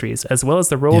industries, as well as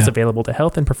the roles available to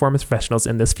health and performance professionals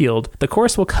in this field. The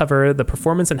course will cover the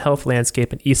performance and health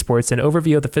landscape in esports, an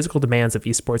overview of the physical demands of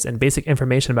esports, and basic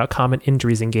information about common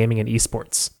injuries in gaming and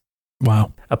esports.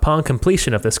 Wow. Upon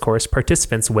completion of this course,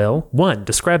 participants will 1.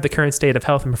 Describe the current state of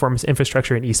health and performance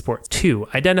infrastructure in esports. 2.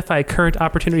 Identify current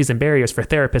opportunities and barriers for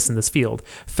therapists in this field.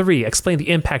 3. Explain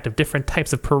the impact of different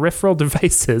types of peripheral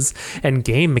devices and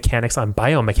game mechanics on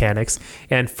biomechanics.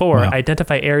 And 4.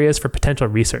 Identify areas for potential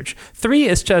research. 3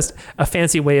 is just a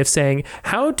fancy way of saying,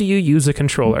 how do you use a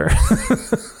controller?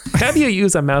 How do you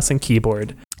use a mouse and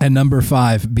keyboard? And number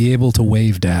 5, be able to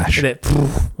wave dash.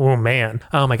 Oh man.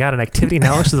 Oh my God. An activity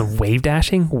analysis of wave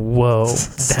dashing? Whoa.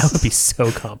 That would be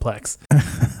so complex.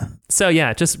 So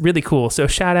yeah, just really cool. So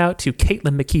shout out to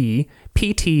Caitlin McKee,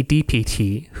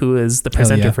 PTDPT, who is the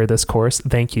presenter for this course.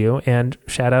 Thank you. And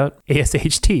shout out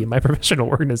ASHT, my professional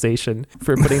organization,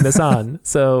 for putting this on.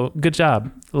 So good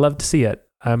job. Love to see it.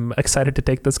 I'm excited to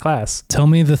take this class. Tell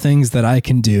me the things that I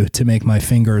can do to make my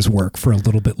fingers work for a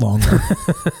little bit longer.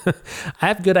 I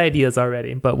have good ideas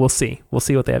already, but we'll see. We'll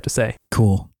see what they have to say.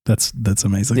 Cool. That's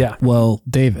amazing. Yeah. Well,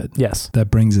 David. Yes. That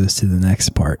brings us to the next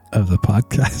part of the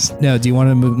podcast. Now, do you want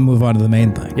to move on to the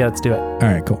main thing? Yeah, let's do it. All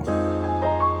right, cool.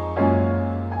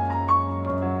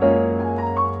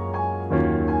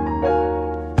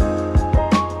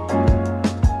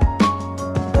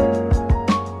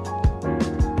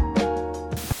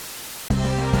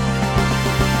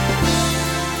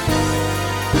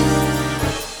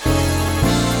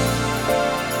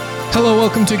 Hello,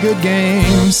 welcome to Good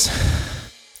Games.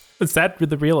 Is that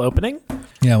the real opening?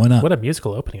 Yeah, why not? What a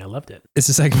musical opening. I loved it. It's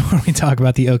a segment where we talk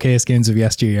about the okayest games of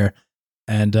yesteryear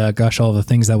and gosh, all the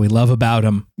things that we love about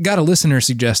them. Got a listener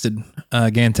suggested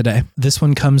game today. This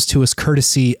one comes to us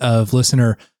courtesy of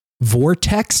listener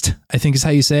Vortext, I think is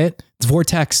how you say it. It's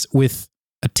Vortext with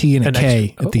a T and a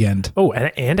K at the end. Oh,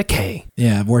 and a K.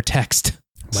 Yeah, Vortext.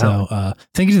 Wow. So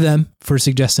thank you to them for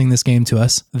suggesting this game to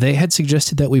us. They had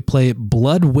suggested that we play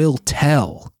Blood Will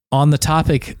Tell. On the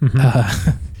topic,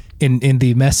 in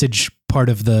the message part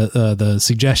of the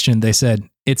suggestion, they said,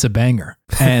 it's a banger.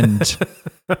 And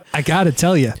I got to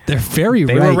tell you, they're very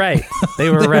right. They were right. They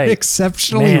were right.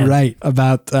 Exceptionally right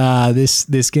about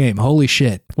this game. Holy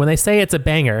shit. When they say it's a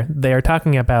banger, they are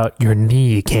talking about your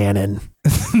knee cannon.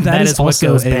 that is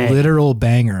also a literal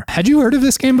banger. Had you heard of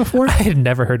this game before? I had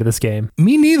never heard of this game.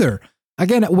 Me neither.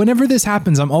 Again, whenever this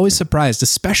happens, I'm always surprised,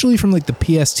 especially from like the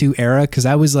PS2 era, because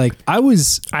I was a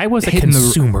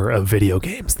consumer of video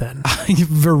games then.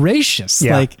 Voracious.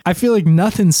 Yeah. Like, I feel like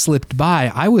nothing slipped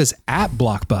by. I was at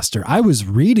Blockbuster. I was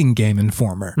reading Game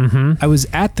Informer. I was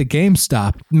at the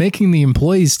GameStop making the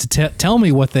employees to tell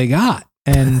me what they got.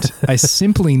 And I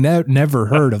simply never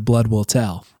heard of Blood Will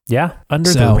Tell. Yeah,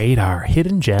 under the radar,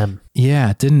 hidden gem.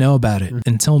 Yeah, didn't know about it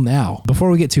until now. Before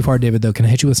we get too far, David, though, can I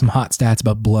hit you with some hot stats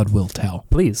about Blood Will Tell?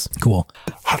 Please. Cool.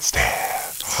 Hot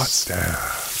stats.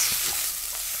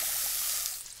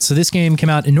 So this game came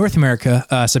out in North America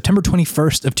September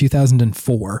 21st of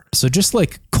 2004. So just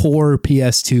like core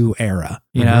PS2 era,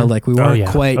 you know, like we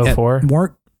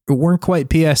weren't weren't quite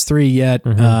PS3 yet.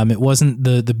 It wasn't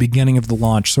the beginning of the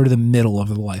launch, sort of the middle of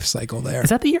the life cycle there. Is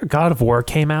that the year God of War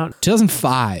came out?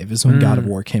 2005 is when God of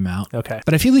War came out. Okay.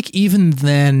 But I feel like even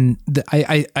then,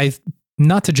 I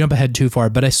not to jump ahead too far,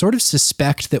 but I sort of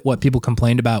suspect that what people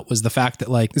complained about was the fact that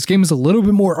like this game was a little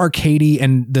bit more arcadey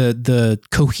and the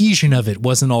cohesion of it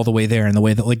wasn't all the way there in the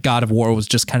way that like God of War was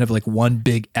just kind of like one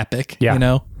big epic, you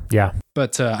know? Yeah.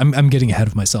 But I'm getting ahead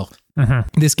of myself.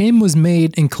 This game was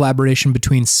made in collaboration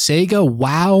between Sega,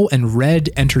 WoW, and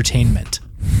Red Entertainment.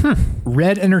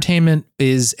 Red Entertainment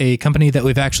is a company that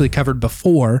we've actually covered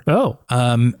before. Oh.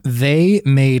 They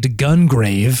made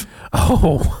Gungrave.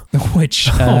 Oh. Which...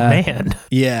 man.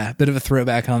 Yeah, bit of a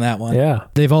throwback on that one. Yeah.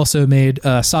 They've also made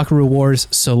Sakura Wars,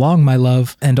 So Long My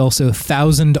Love, and also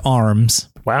Thousand Arms.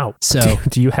 Wow. So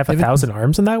do you have 1,000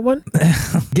 arms in that one?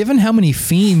 Given how many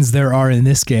fiends there are in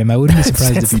this game, I wouldn't be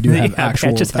surprised if you do have actual 1,000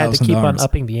 arms. I just had to keep on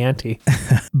upping the ante.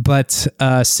 But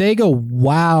Sega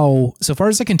WoW, so far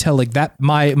as I can tell, like that,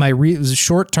 my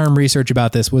short-term research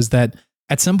about this was that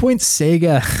at some point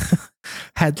Sega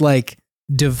had like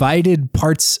divided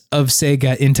parts of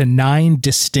Sega into 9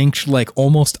 distinct, like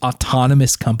almost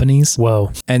autonomous companies.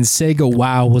 Whoa. And Sega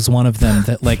WoW was one of them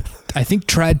that like, I think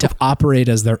tried to operate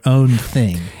as their own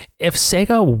thing. If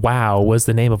Sega WoW was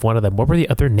the name of one of them, what were the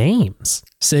other names?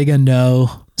 Sega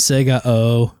No, Sega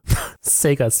O.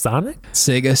 Sega Sonic?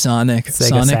 Sega Sonic. Sega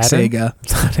Sonic Saturn? Sega.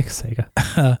 Sonic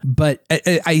Sega. But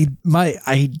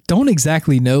I don't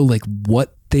exactly know like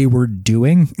what they were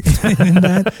doing in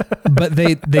that, but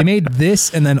they made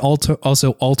this and then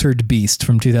also Altered Beast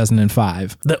from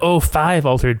 2005. The 05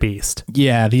 Altered Beast.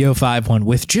 Yeah, the 05 one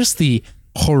with just the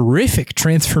horrific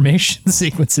transformation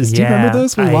sequences. Do you remember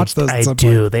those? We watched those at some point.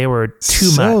 I do. They were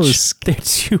too much. They're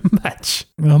too much.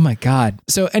 Oh my God.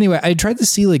 So anyway, I tried to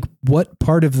see like what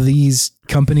part of these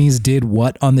companies did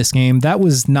what on this game. That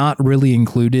was not really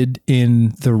included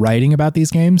in the writing about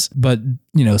these games, but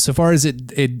you know, so far as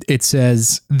it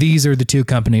says these are the 2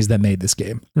 companies that made this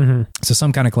game. So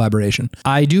some kind of collaboration.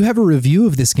 I do have a review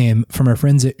of this game from our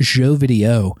friends at Joe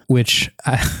Video, which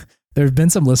there have been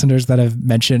some listeners that have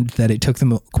mentioned that it took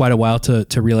them quite a while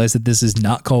to realize that this is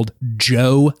not called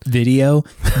Joe Video,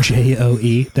 Joe,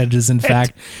 that it is in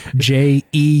fact Jeux.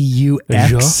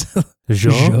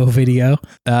 Joe Video.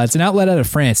 It's an outlet out of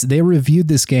France. They reviewed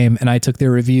this game, and I took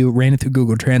their review, ran it through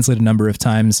Google Translate a number of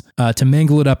times to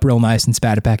mangle it up real nice and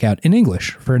spat it back out in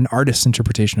English for an artist's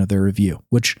interpretation of their review,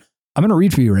 which I'm going to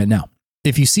read for you right now.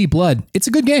 If you see blood, it's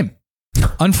a good game.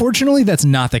 Unfortunately, that's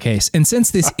not the case. And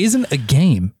since this isn't a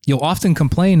game, you'll often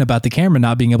complain about the camera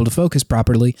not being able to focus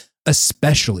properly,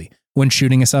 especially when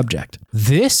shooting a subject.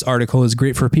 This article is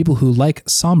great for people who like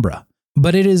Sombra,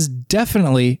 but it is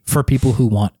definitely for people who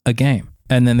want a game.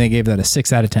 And then they gave that a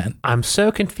 6 out of 10. I'm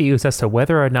so confused as to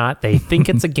whether or not they think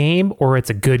it's a game or it's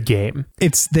a good game.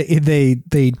 It's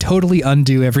they totally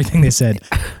undo everything they said.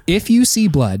 If you see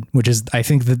blood, which is, I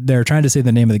think that they're trying to say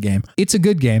the name of the game, it's a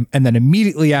good game. And then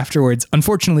immediately afterwards,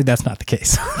 unfortunately, that's not the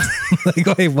case.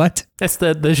 Like, wait, what? That's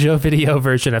the Joe Video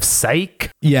version of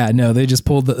Psych. Yeah, no, they just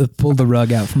pulled the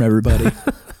rug out from everybody.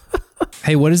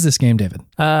 Hey, what is this game, David?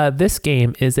 This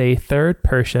game is a third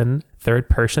person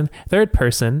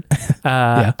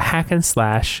hack and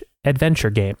slash adventure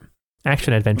game.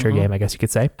 Action adventure game, I guess you could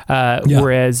say.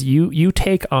 Whereas you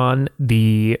take on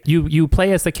you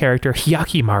play as the character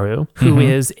Hyakimaru, who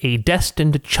is a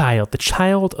destined child, the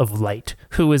child of light,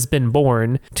 who has been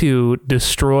born to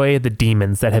destroy the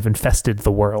demons that have infested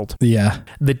the world. Yeah.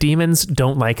 The demons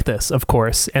don't like this, of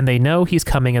course, and they know he's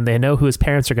coming and they know who his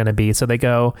parents are going to be. So they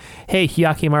go, hey,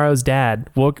 Hyakimaru's dad,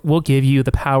 we'll give you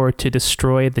the power to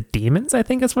destroy the demons, I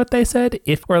think is what they said.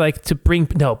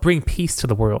 Bring peace to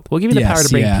the world. We'll give you the power to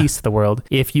bring peace to the world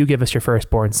if you give us your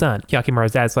firstborn son.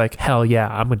 Hyakimaru's dad's like, hell yeah,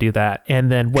 I'm gonna do that.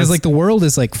 And then because like the world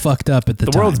is like fucked up at the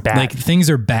time. The world's bad. Like things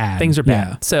are bad.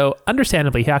 Yeah. So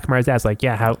understandably, Hyakimaru's dad's like,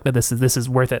 yeah, how this is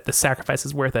worth it. The sacrifice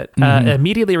is worth it.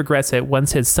 Immediately regrets it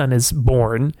once his son is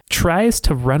born. Tries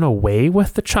to run away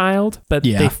with the child, but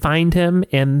they find him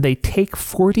and they take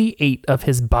 48 of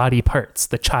his body parts.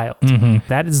 The child.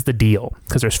 That is the deal,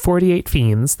 because there's 48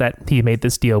 fiends that he made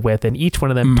this deal with, and each one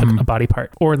of them took a body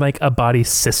part or like a body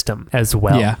system as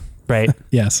well. Yeah. Right?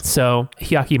 Yes. So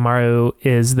Hyakimaru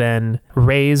is then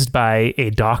raised by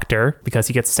a doctor because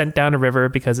he gets sent down a river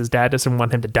because his dad doesn't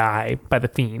want him to die by the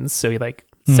fiends. So he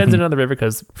sends him down the river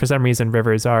because for some reason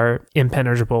rivers are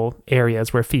impenetrable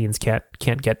areas where fiends can't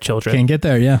get children. Can't get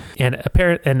there, yeah. And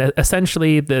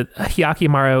essentially the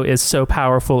Hyakimaru is so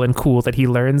powerful and cool that he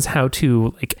learns how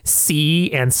to like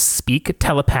see and speak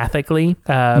telepathically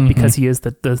because he is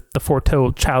the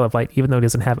foretold child of light, even though he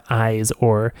doesn't have eyes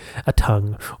or a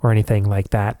tongue or anything like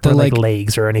that, or like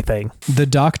legs or anything. The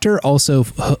doctor also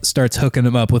starts hooking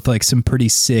him up with like some pretty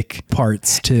sick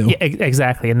parts too. Yeah,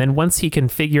 exactly. And then once he can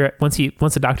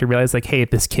once the doctor realizes like, hey,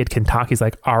 this kid can talk, he's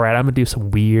like, all right, I'm gonna do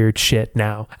some weird shit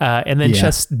now. And then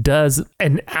just does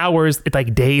an hour's,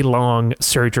 like day-long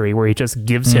surgery where he just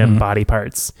gives him body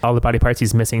parts, all the body parts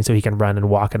he's missing so he can run and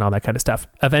walk and all that kind of stuff.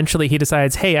 Eventually he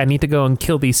decides, hey, I need to go and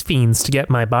kill these fiends to get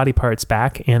my body parts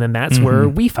back. And then that's where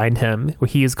we find him, where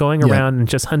he is going around and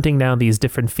just hunting down these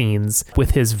different fiends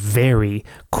with his very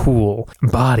cool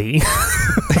body.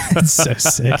 It's so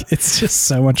sick. It's just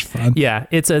so much fun. Yeah,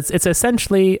 it's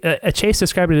essentially a Chase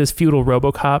described it as feudal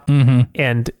RoboCop,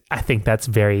 and I think that's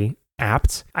very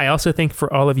apt. I also think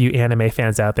for all of you anime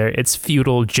fans out there, it's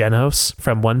feudal Genos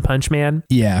from One Punch Man.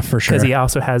 Yeah, for sure. Because he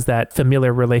also has that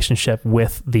familiar relationship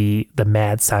with the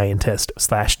mad scientist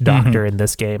 / doctor in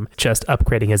this game, just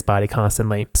upgrading his body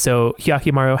constantly. So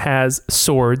Hyakimaru has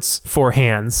swords for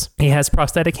hands. He has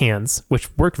prosthetic hands,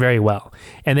 which work very well.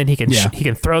 And then he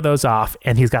can throw those off,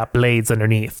 and he's got blades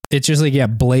underneath. It's just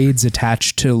like, blades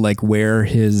attached to like where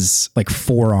his like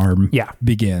forearm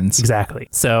begins. Exactly.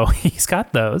 So he's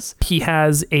got those. He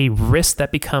has a wrist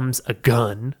that becomes a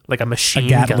gun, like a machine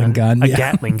gun. A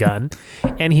Gatling gun.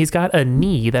 And he's got a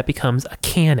knee that becomes a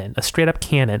cannon, a straight up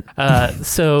cannon.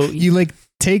 So you like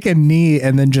take a knee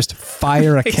and then just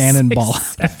fire a cannonball.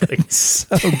 Exactly.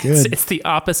 So good. It's the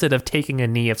opposite of taking a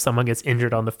knee if someone gets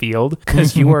injured on the field,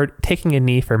 because you are taking a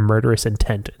knee for murderous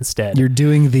intent instead. You're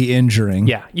doing the injuring.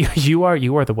 Yeah, you are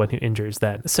the one who injures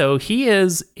then. So he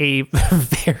is a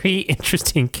very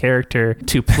interesting character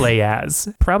to play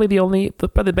as. Probably the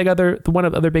one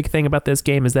other big thing about this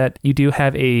game is that you do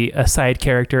have a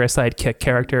sidekick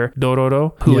character,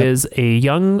 Dororo, who is a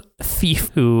young thief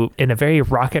who, in a very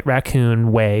Rocket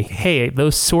Raccoon way, hey,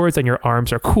 those swords on your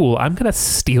arms are cool. I'm going to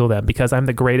steal them because I'm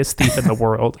the greatest thief in the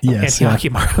world. And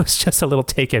Hyakimaru's just a little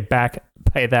taken back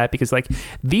by that because like,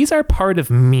 these are part of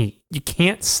me. You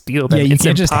can't steal them. Yeah, you it's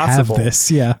can't impossible. Just have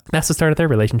this. Yeah. That's the start of their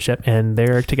relationship, and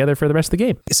they're together for the rest of the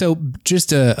game. So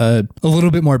just a little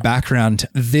bit more background.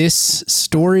 This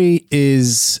story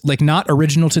is like not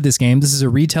original to this game. This is a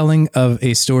retelling of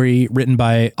a story written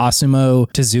by Osamu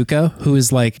Tezuka, who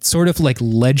is like sort of like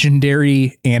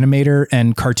legendary animator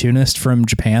and cartoonist from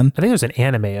Japan. I think there's an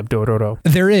anime of Dororo.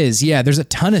 There is. Yeah, there's a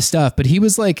ton of stuff, but he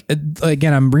was like,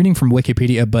 again, I'm reading from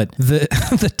Wikipedia, but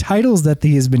the titles that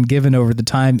he has been given over the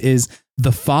time is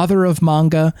the father of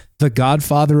manga, the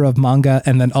godfather of manga,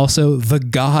 and then also the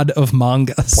god of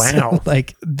manga. Wow. So,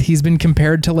 like, he's been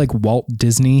compared to like Walt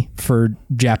Disney for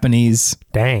Japanese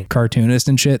cartoonist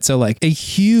and shit. So like a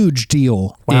huge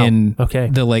deal in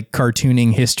the like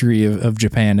cartooning history of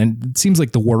Japan. And it seems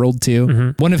like the world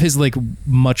too. One of his like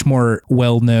much more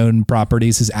well-known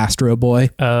properties is Astro Boy.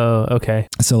 Oh, okay.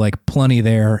 So like plenty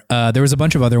there. There was a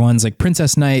bunch of other ones like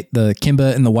Princess Knight, the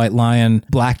Kimba and the White Lion,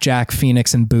 Blackjack,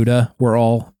 Phoenix, and Buddha were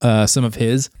all some of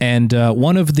his. And And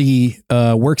one of the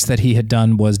works that he had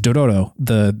done was Dororo.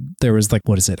 There was like,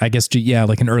 what is it? I guess, yeah,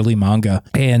 like an early manga.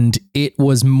 And it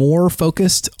was more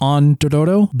focused on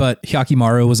Dororo, but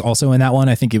Hyakimaru was also in that one.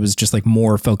 I think it was just like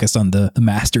more focused on the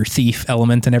master thief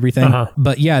element and everything.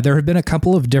 But yeah, there have been a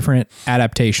couple of different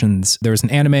adaptations. There was an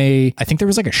anime. I think there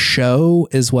was like a show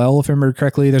as well, if I remember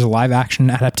correctly. There's a live action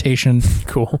adaptation.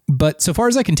 Cool. But so far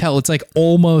as I can tell, it's like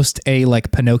almost a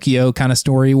like Pinocchio kind of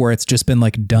story where it's just been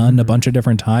like done a bunch of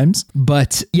different times.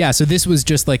 But yeah, so this was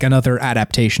just like another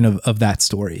adaptation of that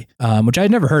story, which I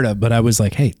had never heard of, but I was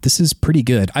like, hey, this is pretty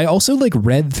good. I also like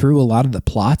read through a lot of the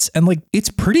plots and like, it's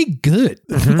pretty good.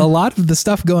 A lot of the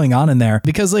stuff going on in there,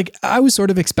 because like I was sort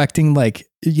of expecting like,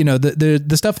 you know,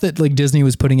 the stuff that like Disney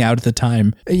was putting out at the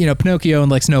time, you know, Pinocchio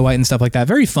and like Snow White and stuff like that,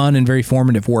 very fun and very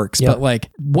formative works. But like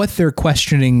what they're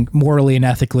questioning morally and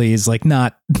ethically is like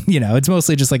not, you know, it's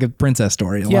mostly just like a princess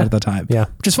story a lot of the time. Yeah.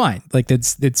 Which is fine. Like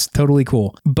it's totally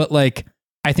cool. But like,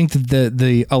 I think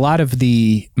that a lot of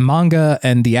the manga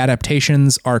and the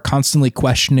adaptations are constantly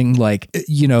questioning, like,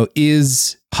 you know,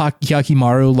 is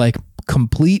Hyakimaru like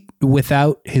complete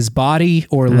without his body,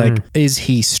 or like is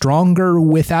he stronger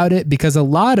without it? Because a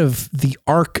lot of the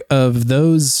arc of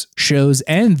those shows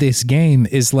and this game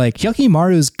is like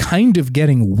Hyakimaru's kind of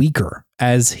getting weaker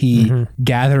as he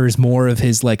gathers more of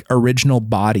his like original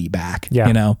body back,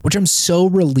 you know, which I'm so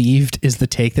relieved is the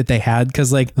take that they had.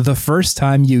 Because like the first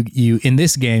time you in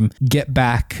this game get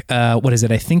back, what is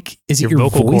it? I think, is it your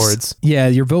vocal voice? Cords. Yeah,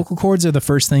 your vocal cords are the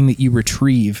first thing that you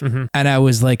retrieve. And I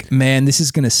was like, man, this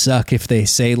is going to suck if they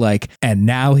say like, and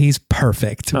now he's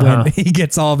perfect when he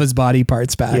gets all of his body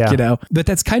parts back, you know? But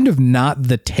that's kind of not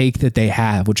the take that they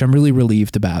have, which I'm really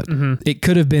relieved about. It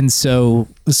could have been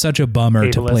such a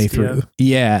bummer to play through.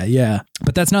 Yeah.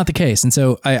 But that's not the case. And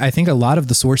so I think a lot of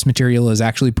the source material is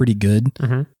actually pretty good.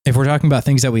 If we're talking about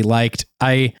things that we liked,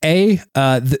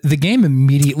 the game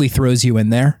immediately throws you in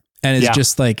there and it's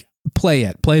just like, play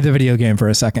the video game for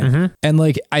a second. And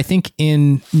like, I think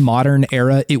in modern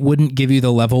era, it wouldn't give you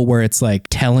the level where it's like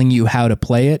telling you how to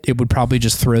play it. It would probably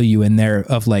just throw you in there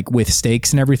of like with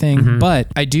stakes and everything. But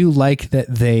I do like that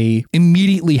they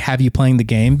immediately have you playing the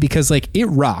game, because like it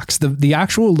rocks. The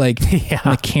actual like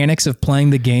mechanics of playing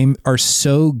the game are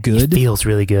so good. It feels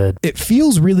really good. It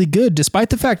feels really good, despite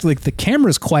the fact like the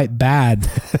camera's quite bad,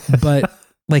 but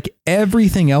like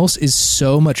everything else is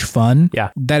so much fun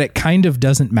that it kind of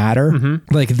doesn't matter.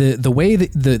 Like the way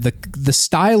that the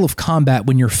style of combat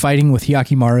when you're fighting with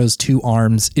Hyakimaru's two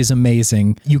arms is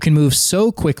amazing. You can move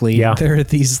so quickly. There are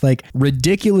these like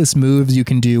ridiculous moves you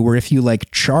can do where if you like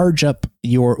charge up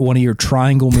one of your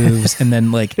triangle moves and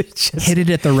then like hit it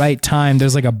at the right time,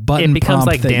 there's like a button. It becomes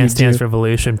like Dance Dance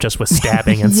Revolution just with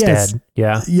stabbing instead.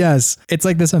 Yes. It's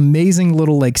like this amazing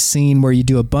little like scene where you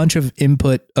do a bunch of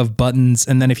input of buttons,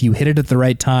 and then if you hit it at the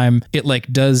right time, it like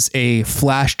does a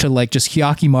flash to like just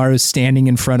Hyakimaru standing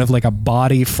in front of like a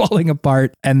body falling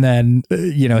apart, and then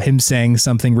you know, him saying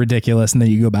something ridiculous, and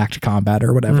then you go back to combat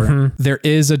or whatever. There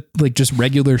is a like just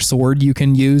regular sword you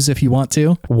can use if you want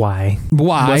to. Why?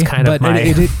 That's kind of my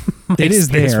it is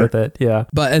there with it.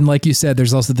 But and like you said,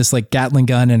 there's also this like Gatling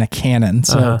gun and a cannon,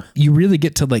 so you really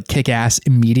get to like kick ass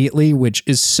immediately, which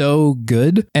is so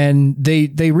good. And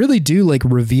they really do like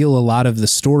reveal a lot of the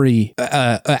story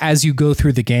as you go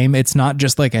through the game. It's not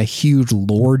just like a huge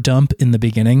lore dump in the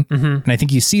beginning. And I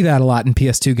think you see that a lot in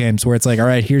PS2 games where it's like, all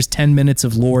right, here's 10 minutes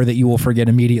of lore that you will forget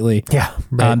immediately.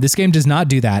 This game does not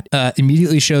do that.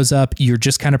 Immediately shows up, you're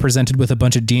just kind of presented with a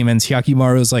bunch of demons.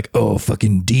 Hyakimaru is like, oh,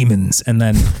 fucking demons, and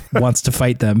then wants to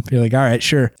fight them. You're like, all right,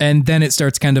 sure. And then it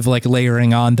starts kind of like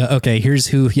layering on okay, here's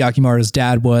who Hyakimaru's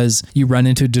dad was. You run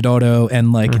into Dororo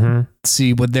and like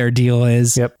see what their deal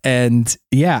is. And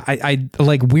yeah, I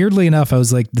like, weirdly enough, I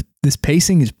was like, this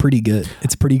pacing is pretty good.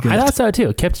 It's pretty good. I thought so too.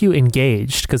 It kept you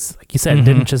engaged because, like you said, it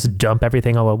didn't just dump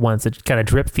everything all at once. It kind of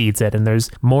drip feeds it, and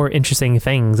there's more interesting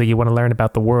things that you want to learn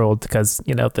about the world, because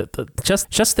you know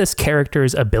just this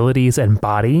character's abilities and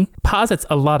body posits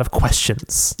a lot of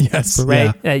questions.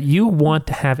 Right. You want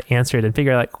to have answered and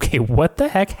figure out like, okay, what the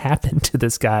heck happened to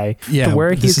this guy? To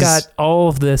where he's got all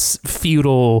of this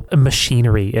feudal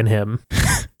machinery in him.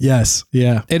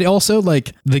 It also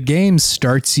like the game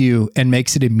starts you and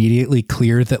makes it immediately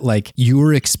clear that like you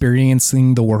are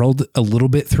experiencing the world a little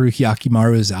bit through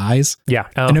Hyakimaru's eyes.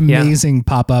 An amazing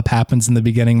pop-up happens in the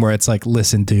beginning where it's like,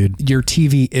 listen, dude, your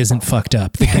TV isn't fucked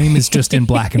up. The game is just in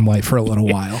black and white for a little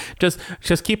while.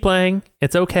 Just keep playing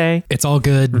It's okay. It's all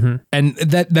good. And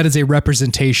that is a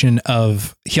representation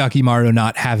of Hyakimaru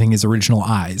not having his original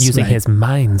eyes. Using right? his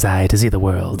mind's eye to see the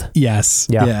world. Yes.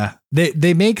 Yeah. Yeah.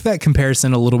 They make that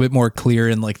comparison a little bit more clear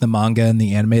in like the manga and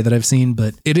the anime that I've seen,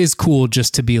 but it is cool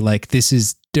just to be like, this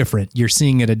is different. You're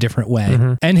seeing it a different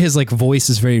way. And his like voice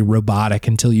is very robotic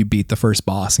until you beat the first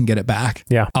boss and get it back.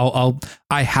 Yeah.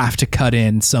 I have to cut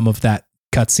in some of that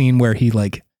cutscene where he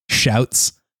like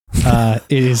shouts. It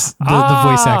is the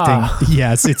voice acting.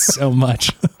 Yes, it's so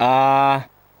much. My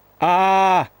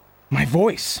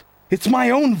voice. It's my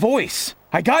own voice.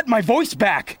 I got my voice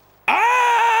back.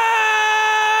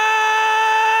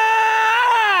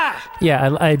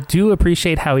 Yeah, I do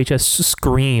appreciate how he just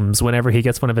screams whenever he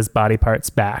gets one of his body parts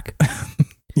back.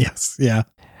 Yes, yeah.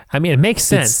 I mean, it makes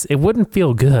sense. It wouldn't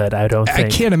feel good, I don't think. I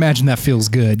can't imagine that feels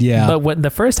good, yeah. But when the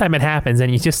first time it happens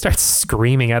and you just start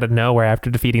screaming out of nowhere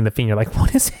after defeating the fiend, you're like,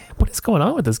 what is going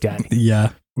on with this guy?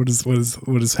 Yeah. What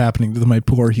is happening to my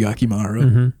poor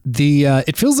Hyakimaru?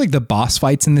 It feels like the boss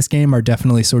fights in this game are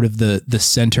definitely sort of the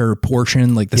center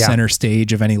portion, like the center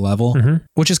stage of any level,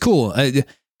 which is cool.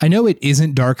 I know it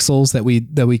isn't Dark Souls that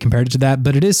we compared it to that,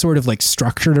 but it is sort of like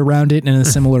structured around it in a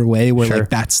similar way where like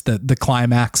that's the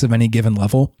climax of any given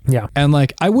level. Yeah. And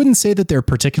like, I wouldn't say that they're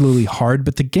particularly hard,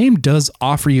 but the game does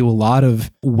offer you a lot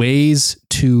of ways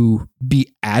to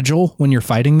be agile when you're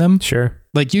fighting them. Sure.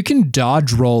 Like you can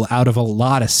dodge roll out of a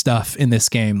lot of stuff in this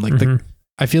game. Like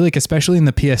I feel like especially in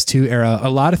the PS2 era,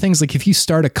 a lot of things, like if you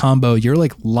start a combo, you're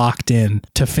like locked in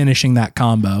to finishing that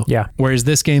combo. Yeah. Whereas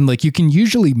this game, like you can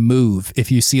usually move if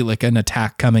you see like an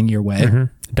attack coming your way.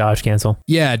 Dodge cancel.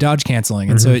 Yeah, dodge canceling.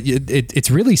 And so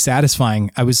it's really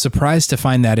satisfying. I was surprised to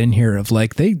find that in here of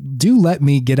like, they do let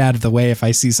me get out of the way if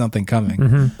I see something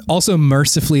coming. Also,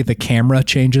 mercifully, the camera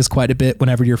changes quite a bit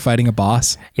whenever you're fighting a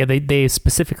boss. Yeah, they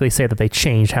specifically say that they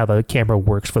changed how the camera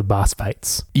works for boss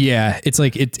fights. Yeah, it's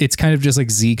like, it's kind of just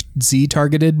like Z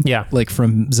targeted. Yeah. Like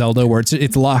from Zelda where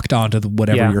it's locked onto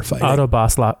whatever you're fighting. Auto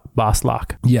boss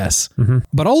lock. Yes.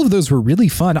 But all of those were really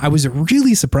fun. I was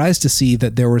really surprised to see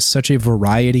that there was such a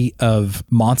variety of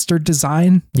monster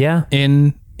design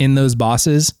in those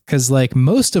bosses, because like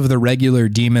most of the regular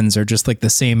demons are just like the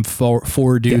same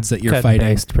four dudes that you're fighting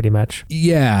based, pretty much.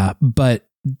 Yeah, but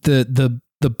the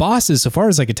bosses, so far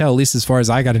as I could tell, at least as far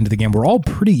as I got into the game, were all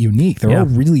pretty unique. They're all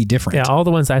really different. Yeah, all the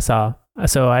ones I saw.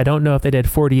 So I don't know if they did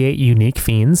 48 unique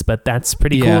fiends, but that's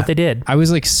pretty cool if they did. I was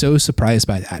like so surprised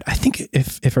by that. I think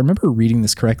if I remember reading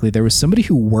this correctly, there was somebody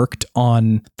who worked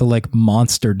on the like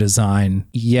monster design.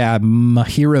 Yeah,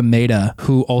 Mahira Maeda,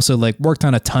 who also like worked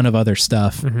on a ton of other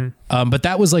stuff. But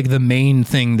that was like the main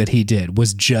thing that he did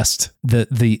was just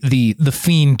the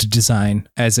fiend design,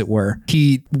 as it were.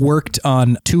 He worked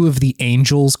on 2 of the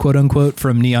angels, quote unquote,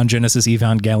 from Neon Genesis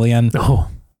Evangelion.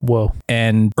 Oh. Whoa.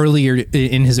 And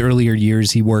in his earlier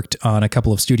years, he worked on a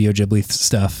couple of Studio Ghibli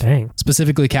stuff. Dang.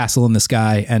 Specifically Castle in the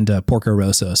Sky and Porco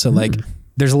Rosso. So like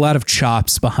there's a lot of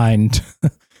chops behind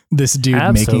this dude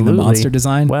making the monster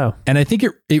design. Wow. And I think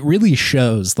it really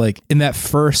shows, like in that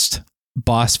first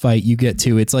boss fight you get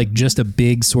to, it's like just a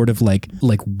big sort of like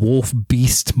wolf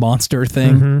beast monster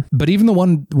thing. But even the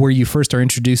one where you first are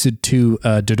introduced to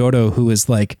Dodoro, who is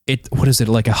like, what is it,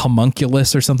 like a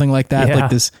homunculus or something like that?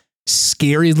 Like this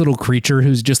scary little creature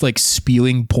who's just like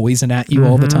spewing poison at you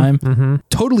all the time.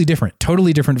 Totally different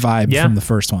vibe from the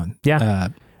first one.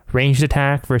 Ranged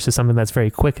attack versus something that's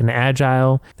very quick and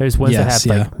agile. There's ones that have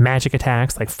like magic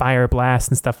attacks, like fire blast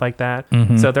and stuff like that.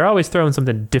 So they're always throwing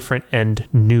something different and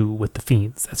new with the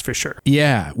fiends, that's for sure.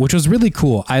 Yeah, which was really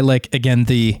cool. I like, again,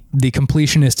 the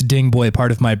completionist ding boy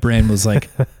part of my brain was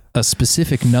like, a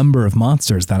specific number of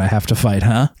monsters that I have to fight,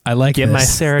 huh? I like Get my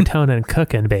serotonin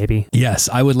cooking, baby. Yes,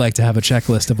 I would like to have a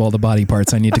checklist of all the body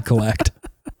parts I need to collect.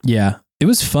 Yeah, it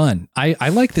was fun. I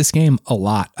like this game a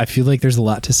lot. I feel like there's a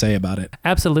lot to say about it.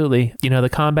 Absolutely. You know, the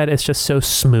combat is just so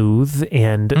smooth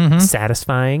and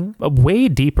satisfying. Way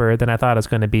deeper than I thought it was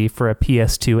going to be for a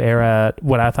PS2 era,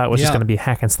 what I thought was just going to be a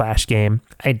hack and slash game.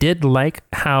 I did like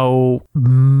how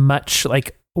much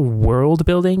like world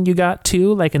building you got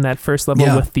too, like in that first level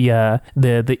with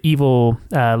the evil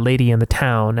lady in the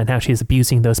town and how she's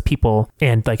abusing those people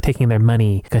and like taking their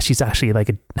money because she's actually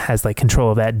like has like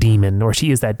control of that demon, or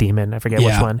she is that demon, I forget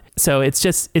which one. So it's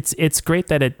just it's great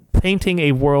that it painting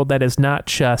a world that is not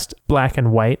just black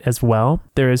and white as well.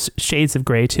 There's shades of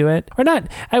gray to it, or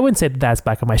not. I wouldn't say that's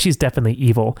black and white. She's definitely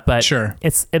evil, but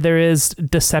there is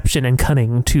deception and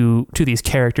cunning to these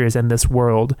characters and this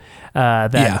world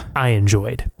that I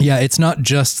enjoyed. Yeah, it's not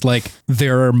just like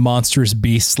there are monstrous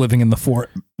beasts living in the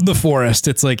forest.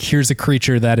 It's like, here's a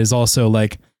creature that is also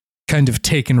like kind of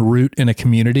taken root in a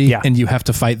community and you have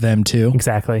to fight them too.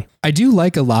 Exactly. I do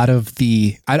like a lot of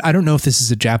the, I don't know if this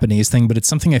is a Japanese thing, but it's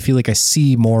something I feel like I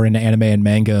see more in anime and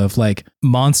manga of like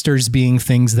monsters being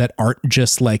things that aren't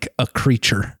just like a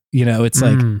creature. You know, it's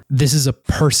like, this is a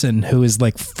person who is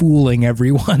like fooling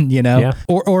everyone, you know,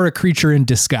 or a creature in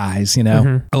disguise, you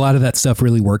know, a lot of that stuff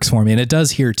really works for me. And it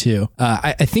does here too.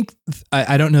 I think,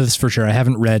 I don't know this for sure. I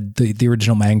haven't read the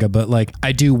original manga, but like,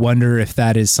 I do wonder if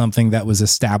that is something that was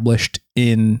established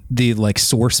in the like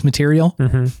source material,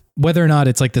 whether or not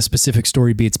it's like the specific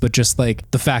story beats, but just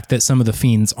like the fact that some of the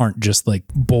fiends aren't just like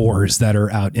boars that are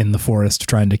out in the forest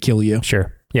trying to kill you.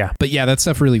 Sure. Yeah. But yeah, that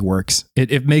stuff really works.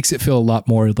 It makes it feel a lot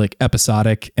more like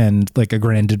episodic and like a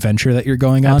grand adventure that you're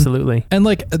going on. Absolutely. And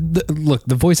like, look,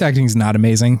 the voice acting is not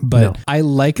amazing, but I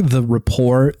like the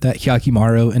rapport that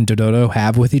Hyakimaru and Dododo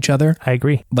have with each other. I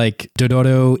agree. Like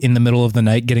Dododo in the middle of the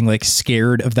night getting like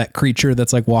scared of that creature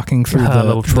that's like walking through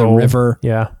the river.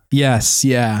 Yeah. Yes,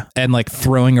 yeah. And like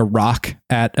throwing a rock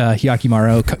at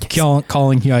Hyakimaru,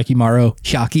 calling Hyakimaru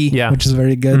Hyaki, which is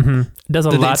very good. It does a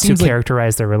lot to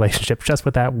characterize their relationship just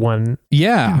with that one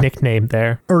nickname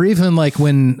there. Or even like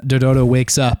when Dododo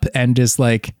wakes up and is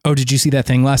like, oh, did you see that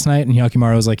thing last night? And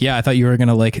Hyakimaru was like, yeah, I thought you were going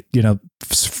to like, you know,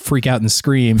 freak out and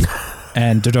scream.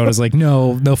 And Dododo's like,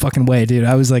 no fucking way, dude.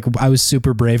 I was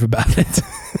super brave about it.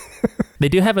 They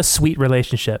do have a sweet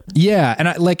relationship. Yeah. And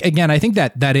I think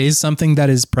that is something that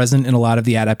is present in a lot of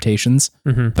the adaptations,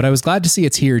 but I was glad to see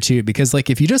it's here too, because like,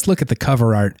 if you just look at the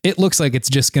cover art, it looks like it's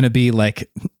just going to be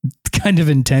like kind of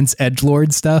intense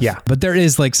edgelord stuff. Yeah. But there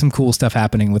is like some cool stuff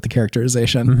happening with the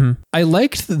characterization. I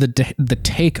liked the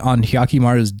take on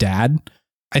Hyakimaru's dad.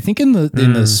 I think in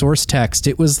the source text,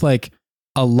 it was like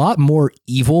a lot more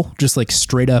evil, just like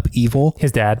straight up evil.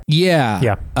 His dad.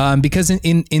 Yeah. Because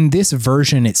in this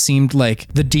version, it seemed like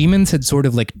the demons had sort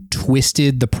of like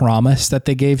twisted the promise that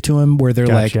they gave to him, where they're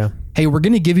like, hey, we're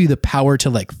going to give you the power to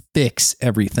like fix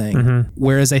everything.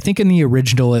 Whereas I think in the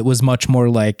original, it was much more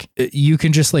like you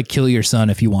can just like kill your son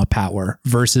if you want power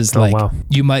versus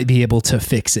you might be able to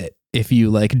fix it if you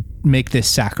like make this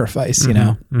sacrifice, you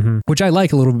know, which I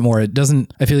like a little bit more.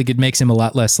 I feel like it makes him a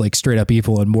lot less like straight up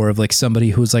evil and more of like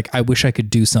somebody who's like, I wish I could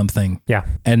do something. Yeah.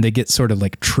 And they get sort of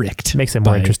like tricked. Makes it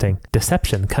more interesting.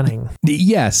 Deception, cunning.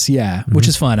 Yes. Yeah. Which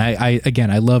is fun. I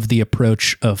love the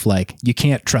approach of like, you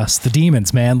can't trust the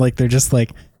demons, man. Like they're just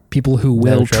like people who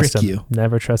will trick you.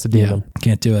 Never trust a demon. Yeah,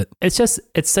 can't do it.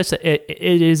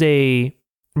 It is a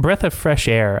breath of fresh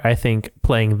air, I think,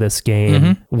 playing this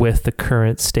game with the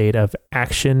current state of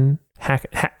action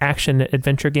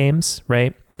adventure games,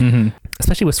 right?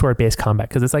 Especially with sword-based combat,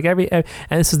 because it's like and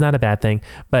this is not a bad thing,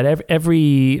 but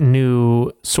every new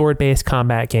sword-based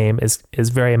combat game is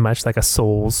very much like a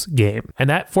Souls game, and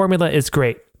that formula is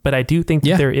great. But I do think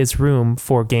that there is room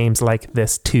for games like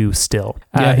this too still.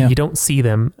 You don't see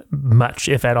them much,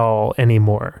 if at all,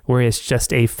 anymore, where it's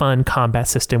just a fun combat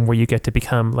system where you get to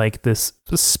become like this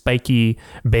spiky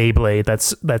Beyblade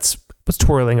that's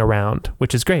twirling around,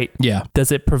 which is great. Yeah.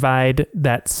 Does it provide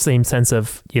that same sense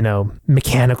of, you know,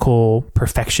 mechanical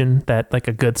perfection that like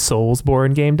a good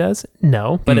Soulsborne game does?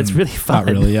 No, but it's really fun.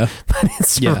 Not really, yeah. But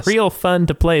it's real fun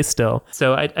to play still.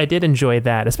 So I did enjoy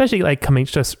that, especially like coming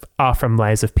just off from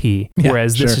Lies of P.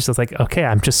 Whereas this is just like, okay,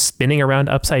 I'm just spinning around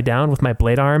upside down with my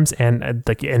blade arms and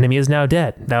the enemy is now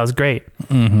dead. That was great.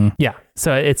 Yeah.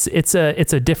 So it's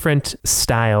a different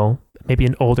style, maybe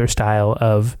an older style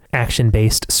of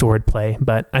action-based sword play,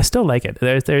 but I still like it.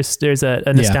 There's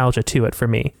a nostalgia to it for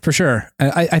me. For sure.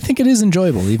 I think it is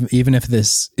enjoyable, even if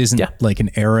this isn't like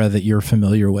an era that you're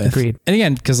familiar with. Agreed. And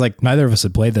again, because like neither of us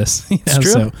had played this. It's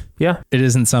true. So yeah. It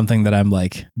isn't something that I'm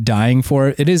like dying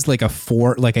for. It is like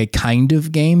a kind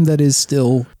of game that is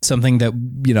still something that,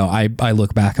 you know, I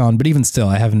look back on, but even still,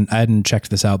 I hadn't checked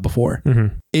this out before.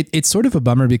 It's sort of a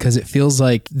bummer because it feels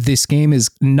like this game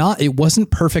it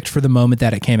wasn't perfect for the moment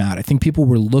that it came out. I think people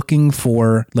were looking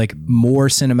for like more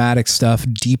cinematic stuff,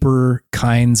 deeper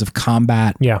kinds of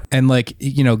combat. Yeah. And like,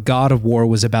 you know, God of War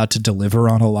was about to deliver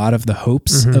on a lot of the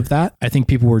hopes of that. I think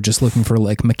people were just looking for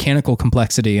like mechanical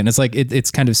complexity. And it's like,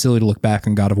 it's kind of silly to look back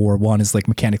on God of War 1 as like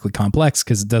mechanically complex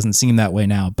because it doesn't seem that way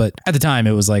now. But at the time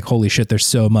it was like, holy shit, there's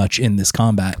so much in this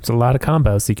combat. It's a lot of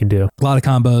combos you can do. A lot of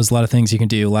combos, a lot of things you can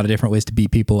do, a lot of different ways to beat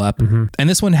people up. And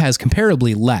this one has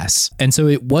comparably less. And so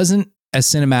it wasn't as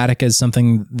cinematic as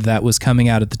something that was coming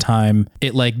out at the time.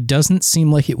 It like doesn't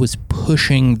seem like it was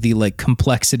pushing the like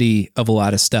complexity of a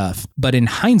lot of stuff. But in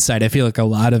hindsight, I feel like a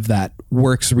lot of that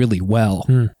works really well.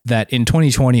 That in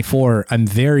 2024, I'm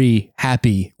very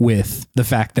happy with the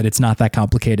fact that it's not that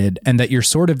complicated and that you're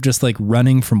sort of just like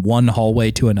running from one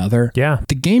hallway to another. Yeah.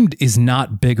 The game is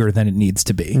not bigger than it needs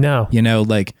to be. No. You know,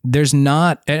 like there's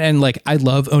not, and like I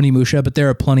love Onimusha, but there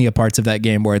are plenty of parts of that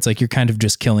game where it's like you're kind of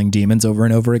just killing demons over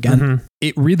and over again.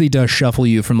 It really does shuffle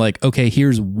you from like, okay,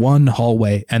 here's one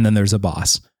hallway and then there's a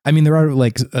boss. I mean, there are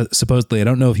like supposedly, I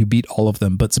don't know if you beat all of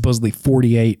them, but supposedly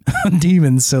 48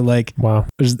 demons. So like, wow,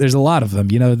 there's a lot of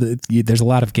them, you know, there's a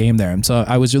lot of game there. And so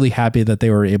I was really happy that they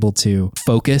were able to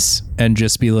focus and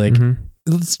just be like,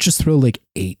 let's just throw like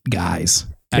 8 guys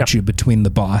at you between the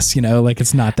boss, you know, like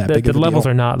it's not that big of a deal. The levels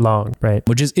are not long, right?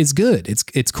 Which is, it's good.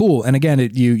 It's cool. And again,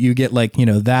 you get like, you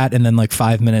know, that and then like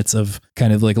 5 minutes of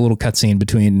kind of like a little cutscene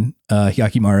between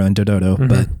Yakimaru and Dododo,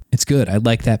 but it's good. I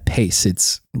like that pace.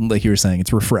 It's like you were saying,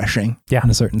 it's refreshing in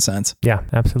a certain sense. Yeah,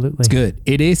 absolutely. It's good.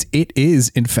 It is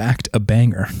in fact a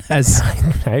banger, as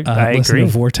I agree.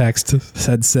 Vortex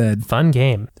had said. Fun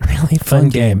game. Really fun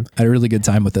game. I had a really good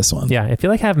time with this one. Yeah, I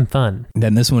feel like having fun.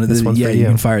 Then this one, you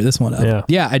can fire this one up.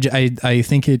 Yeah, I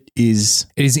think it is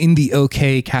in the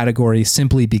okay category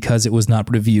simply because it was not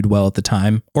reviewed well at the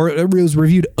time, or it was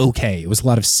reviewed okay. It was a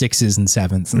lot of 6s and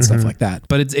 7s and stuff like that.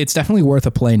 But it's definitely worth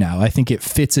a play now. I think it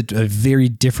fits a very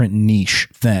different niche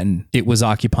than it was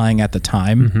occupying at the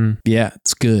time. Yeah,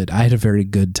 it's good. I had a very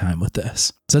good time with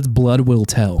this. So that's Blood Will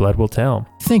Tell. Blood Will Tell.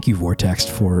 Thank you, Vortex,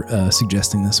 for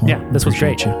suggesting this one. Yeah, this was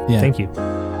great. You. Yeah. Thank you.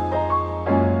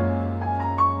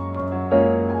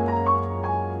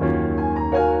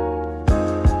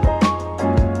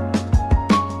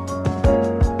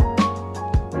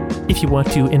 If you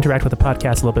want to interact with the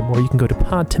podcast a little bit more, you can go to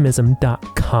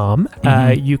podtimism.com.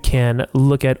 You can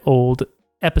look at old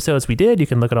episodes we did. You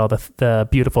can look at all the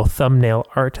beautiful thumbnail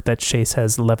art that Chase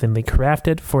has lovingly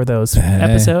crafted for those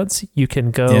episodes. You can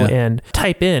go and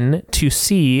type in to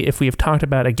see if we have talked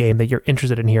about a game that you're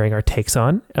interested in hearing our takes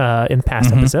on in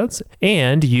past episodes.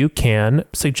 And you can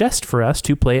suggest for us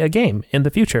to play a game in the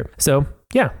future. So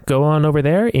yeah, go on over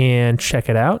there and check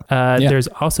it out. There's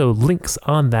also links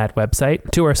on that website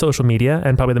to our social media,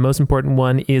 and probably the most important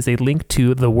one is a link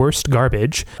to the Worst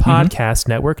Garbage Podcast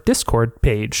Network Discord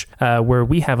page, where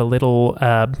we have a little,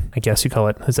 I guess you call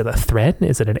it, is it a thread?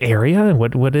 Is it an area?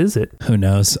 What is it? Who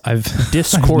knows?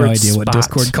 Discord I have no idea spot. What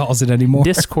Discord calls it anymore.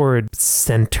 Discord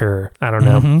Center. I don't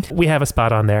know. We have a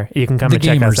spot on there. You can come and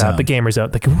check us out. The Gamer Zone.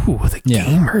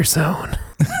 Gamer Zone.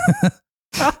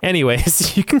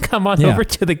 Anyways, you can come on over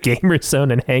to the Gamer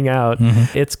Zone and hang out.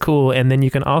 It's cool. And then you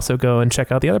can also go and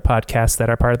check out the other podcasts that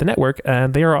are part of the network.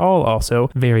 They are all also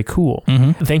very cool.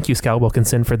 Thank you, Scal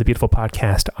Wilkinson, for the beautiful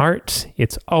podcast art.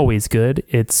 It's always good.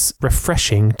 It's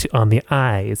refreshing on the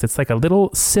eyes. It's like a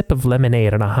little sip of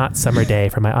lemonade on a hot summer day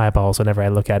for my eyeballs whenever I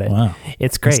look at it. Wow.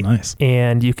 It's great. That's nice.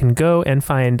 And you can go and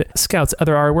find Scout's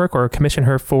other artwork or commission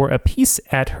her for a piece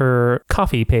at her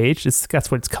coffee page.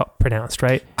 That's what it's pronounced,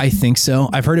 right? I think so.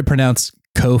 I've heard it pronounced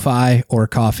Ko-Fi or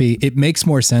coffee. It makes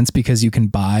more sense because you can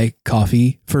buy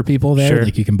coffee for people there. Sure.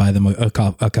 Like you can buy them a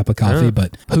cup of coffee,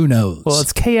 but who knows? Well,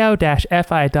 it's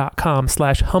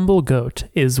ko-fi.com/humblegoat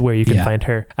is where you can find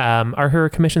her. Are her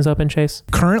commissions open, Chase?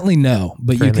 Currently, no,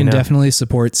 but you can definitely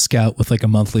support Scout with like a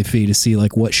monthly fee to see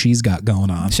like what she's got going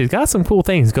on. She's got some cool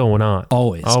things going on.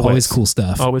 Always cool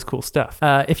stuff. Always cool stuff.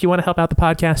 If you want to help out the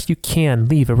podcast, you can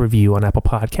leave a review on Apple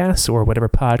Podcasts or whatever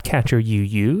podcatcher you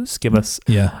use. Give us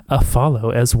a follow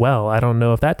as well. I don't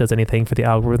know if that does anything for the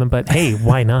algorithm, but hey,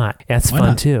 why not? That's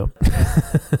fun too.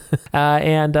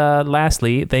 And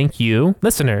lastly, thank you,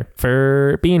 listener,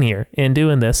 for being here and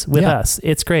doing this with us.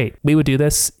 It's great. We would do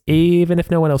this even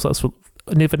if no one else was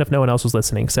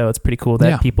listening. So it's pretty cool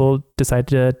that people decide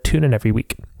to tune in every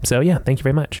week. So yeah, thank you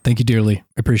very much. Thank you dearly. I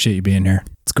appreciate you being here.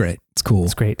 It's great. It's cool.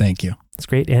 It's great. Thank you. It's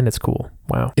great and it's cool.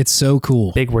 Wow. It's so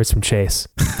cool. Big words from Chase.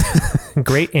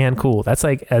 Great and cool. That's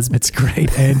like it's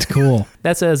great and cool.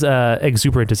 That's as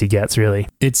exuberant as he gets, really.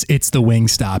 It's the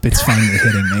Wingstop. It's finally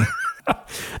hitting me.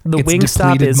 The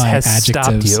Wingstop has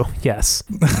stopped you. Yes.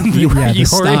 You are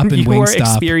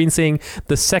experiencing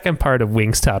the second part of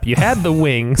Wingstop. You had the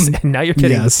wings and now you're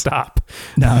getting the stop.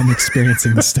 Now I'm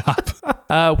experiencing the stop.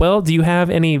 Well, do you have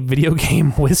any video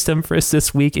game wisdom for us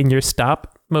this week in your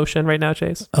stop motion right now,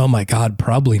 Chase? Oh my God,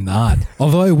 probably not.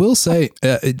 Although I will say,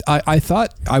 I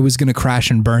thought I was going to crash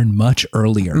and burn much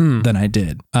earlier than I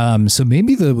did. So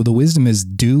maybe the wisdom is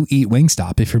do eat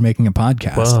Wingstop if you're making a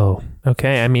podcast. Whoa.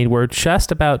 Okay. I mean, we're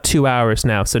just about 2 hours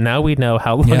now. So now we know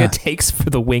how long it takes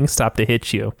for the Wingstop to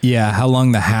hit you. Yeah. How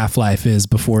long the half-life is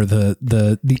before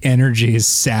the energy is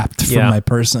sapped from my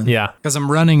person. Yeah. Because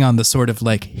I'm running on the sort of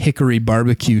like hickory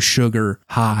barbecue sugar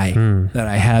high that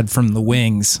I had from the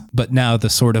wings. But now the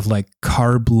sort of like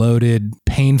carb-loaded,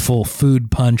 painful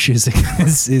food punch is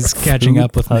catching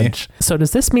up with me. So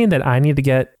does this mean that I need to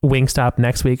get Wingstop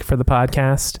next week for the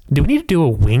podcast? Do we need to do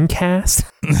a Wingcast?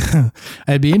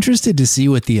 I'd be interested to see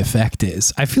what the effect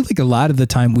is. I feel like a lot of the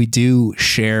time we do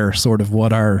share sort of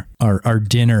what our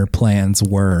dinner plans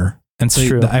were. And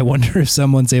so I wonder if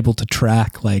someone's able to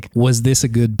track, like, was this a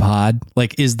good pod?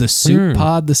 Like, is the soup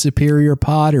pod the superior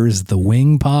pod, or is the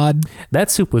wing pod?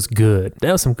 That soup was good.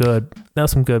 That was some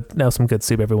good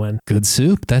soup, everyone. Good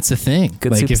soup. That's the thing.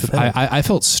 Good like, soup's if the thing. I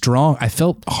felt strong, I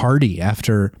felt hearty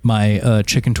after my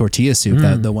chicken tortilla soup.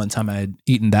 That the one time I had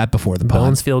eaten that before the pod.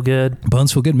 Bones feel good.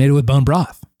 Bones feel good. Made it with bone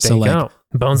broth. There you go.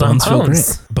 Bones on feel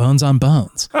bones. great. Bones on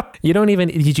bones. You don't even,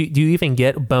 do you even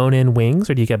get bone-in wings,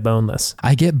 or do you get boneless?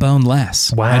 I get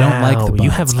boneless. Wow. I don't like the bones. You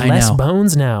have less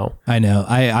bones now. I know.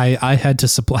 I had to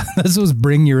supply. This was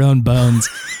bring your own bones.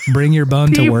 Bring your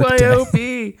bone to work day.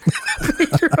 BYOB. Bring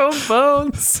your own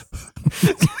bones.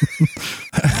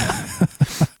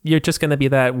 You're just going to be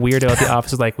that weirdo at the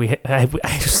office. Like, I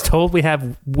was told we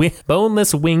have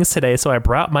boneless wings today, so I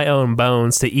brought my own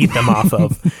bones to eat them off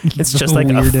of. It's just like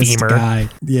a femur. Guy.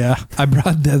 Yeah, I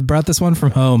brought this one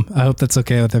from home. I hope that's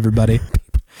okay with everybody.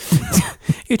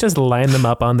 You just line them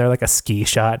up on there like a ski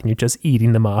shot, and you're just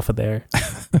eating them off of there.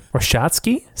 Or shot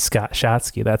ski? Shot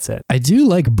ski, that's it. I do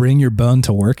like bring your bone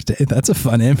to work day. That's a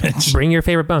fun image. Bring your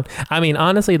favorite bone. I mean,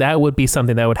 honestly, that would be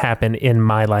something that would happen in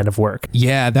my line of work.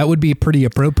 Yeah, that would be pretty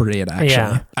appropriate, actually.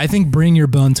 Yeah. I think bring your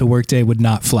bone to work day would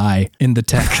not fly in the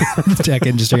tech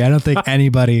industry. I don't think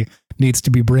anybody needs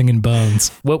to be bringing bones.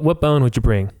 What bone would you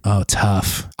bring? Oh,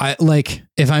 tough.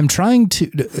 If I'm trying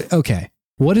to, okay.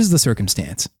 What is the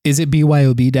circumstance? Is it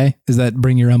BYOB day? Is that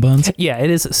bring your own bones? Yeah,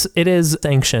 it is. It is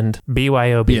sanctioned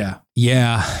BYOB. Yeah.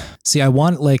 Yeah. See,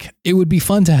 it would be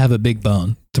fun to have a big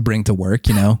bone to bring to work,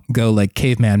 go like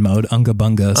caveman mode, unga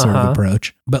bunga sort of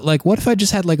approach. But like, what if I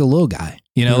just had like a little guy,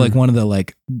 like one of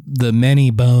the many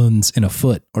bones in a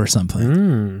foot or something,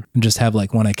 and just have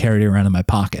like one I carried around in my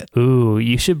pocket. Ooh,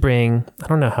 you should bring, I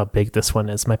don't know how big this one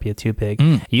is. Might be too big.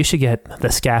 You should get the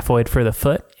scaphoid for the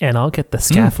foot, and I'll get the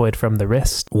scaphoid from the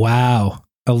wrist. Wow.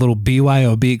 A little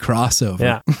BYOB crossover.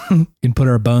 Yeah. You can put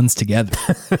our bones together.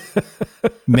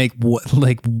 Make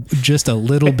just a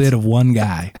little bit of one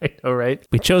guy. I know, right?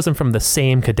 We chose him from the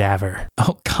same cadaver.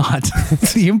 Oh God.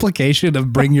 The implication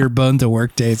of bring your bone to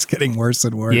work day is getting worse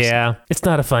and worse. Yeah. It's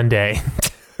not a fun day.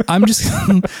 I'm just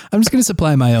going to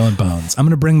supply my own bones. I'm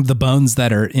going to bring the bones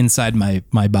that are inside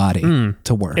my body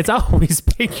to work. It's always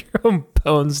pick your own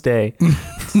bones day.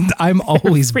 I'm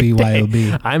always BYOB.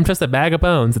 Day. I'm just a bag of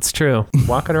bones. It's true.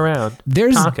 Walking around.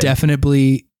 There's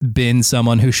definitely been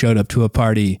someone who showed up to a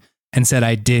party and said,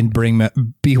 I didn't bring my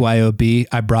BYOB.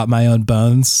 I brought my own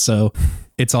bones. So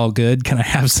it's all good. Can I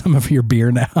have some of your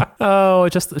beer now? Oh,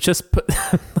 just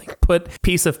put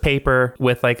piece of paper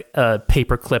with like a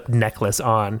paperclip necklace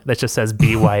on that just says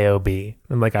BYOB.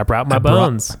 And like, I brought my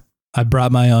bones. I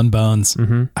brought my own bones.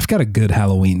 Mm-hmm. I've got a good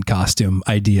Halloween costume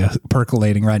idea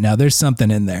percolating right now. There's something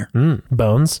in there.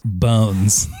 Bones?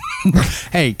 Bones.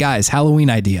 Hey, guys, Halloween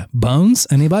idea. Bones?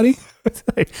 Anybody? It's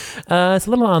a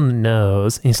little on the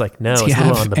nose. And he's like, no, it's a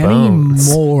little on the any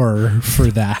bones. More for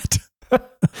that?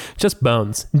 Just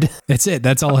bones. That's it.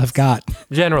 That's all I've got.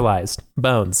 Generalized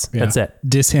bones. Yeah. That's it.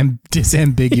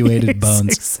 Disambiguated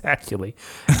bones. Exactly.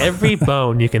 Every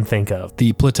bone you can think of.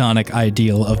 The platonic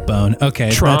ideal of bone. Okay.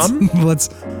 Trom? Let's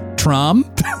Trom.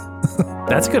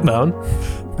 That's a good bone.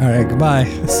 All right. Goodbye.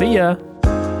 See ya.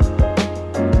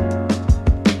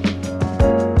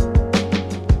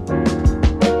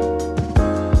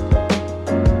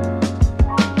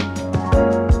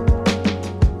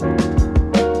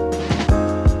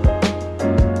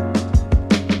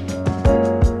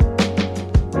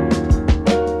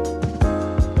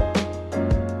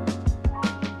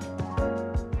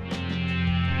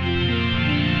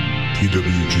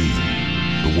 TWG,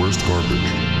 the worst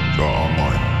garbage,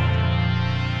 online.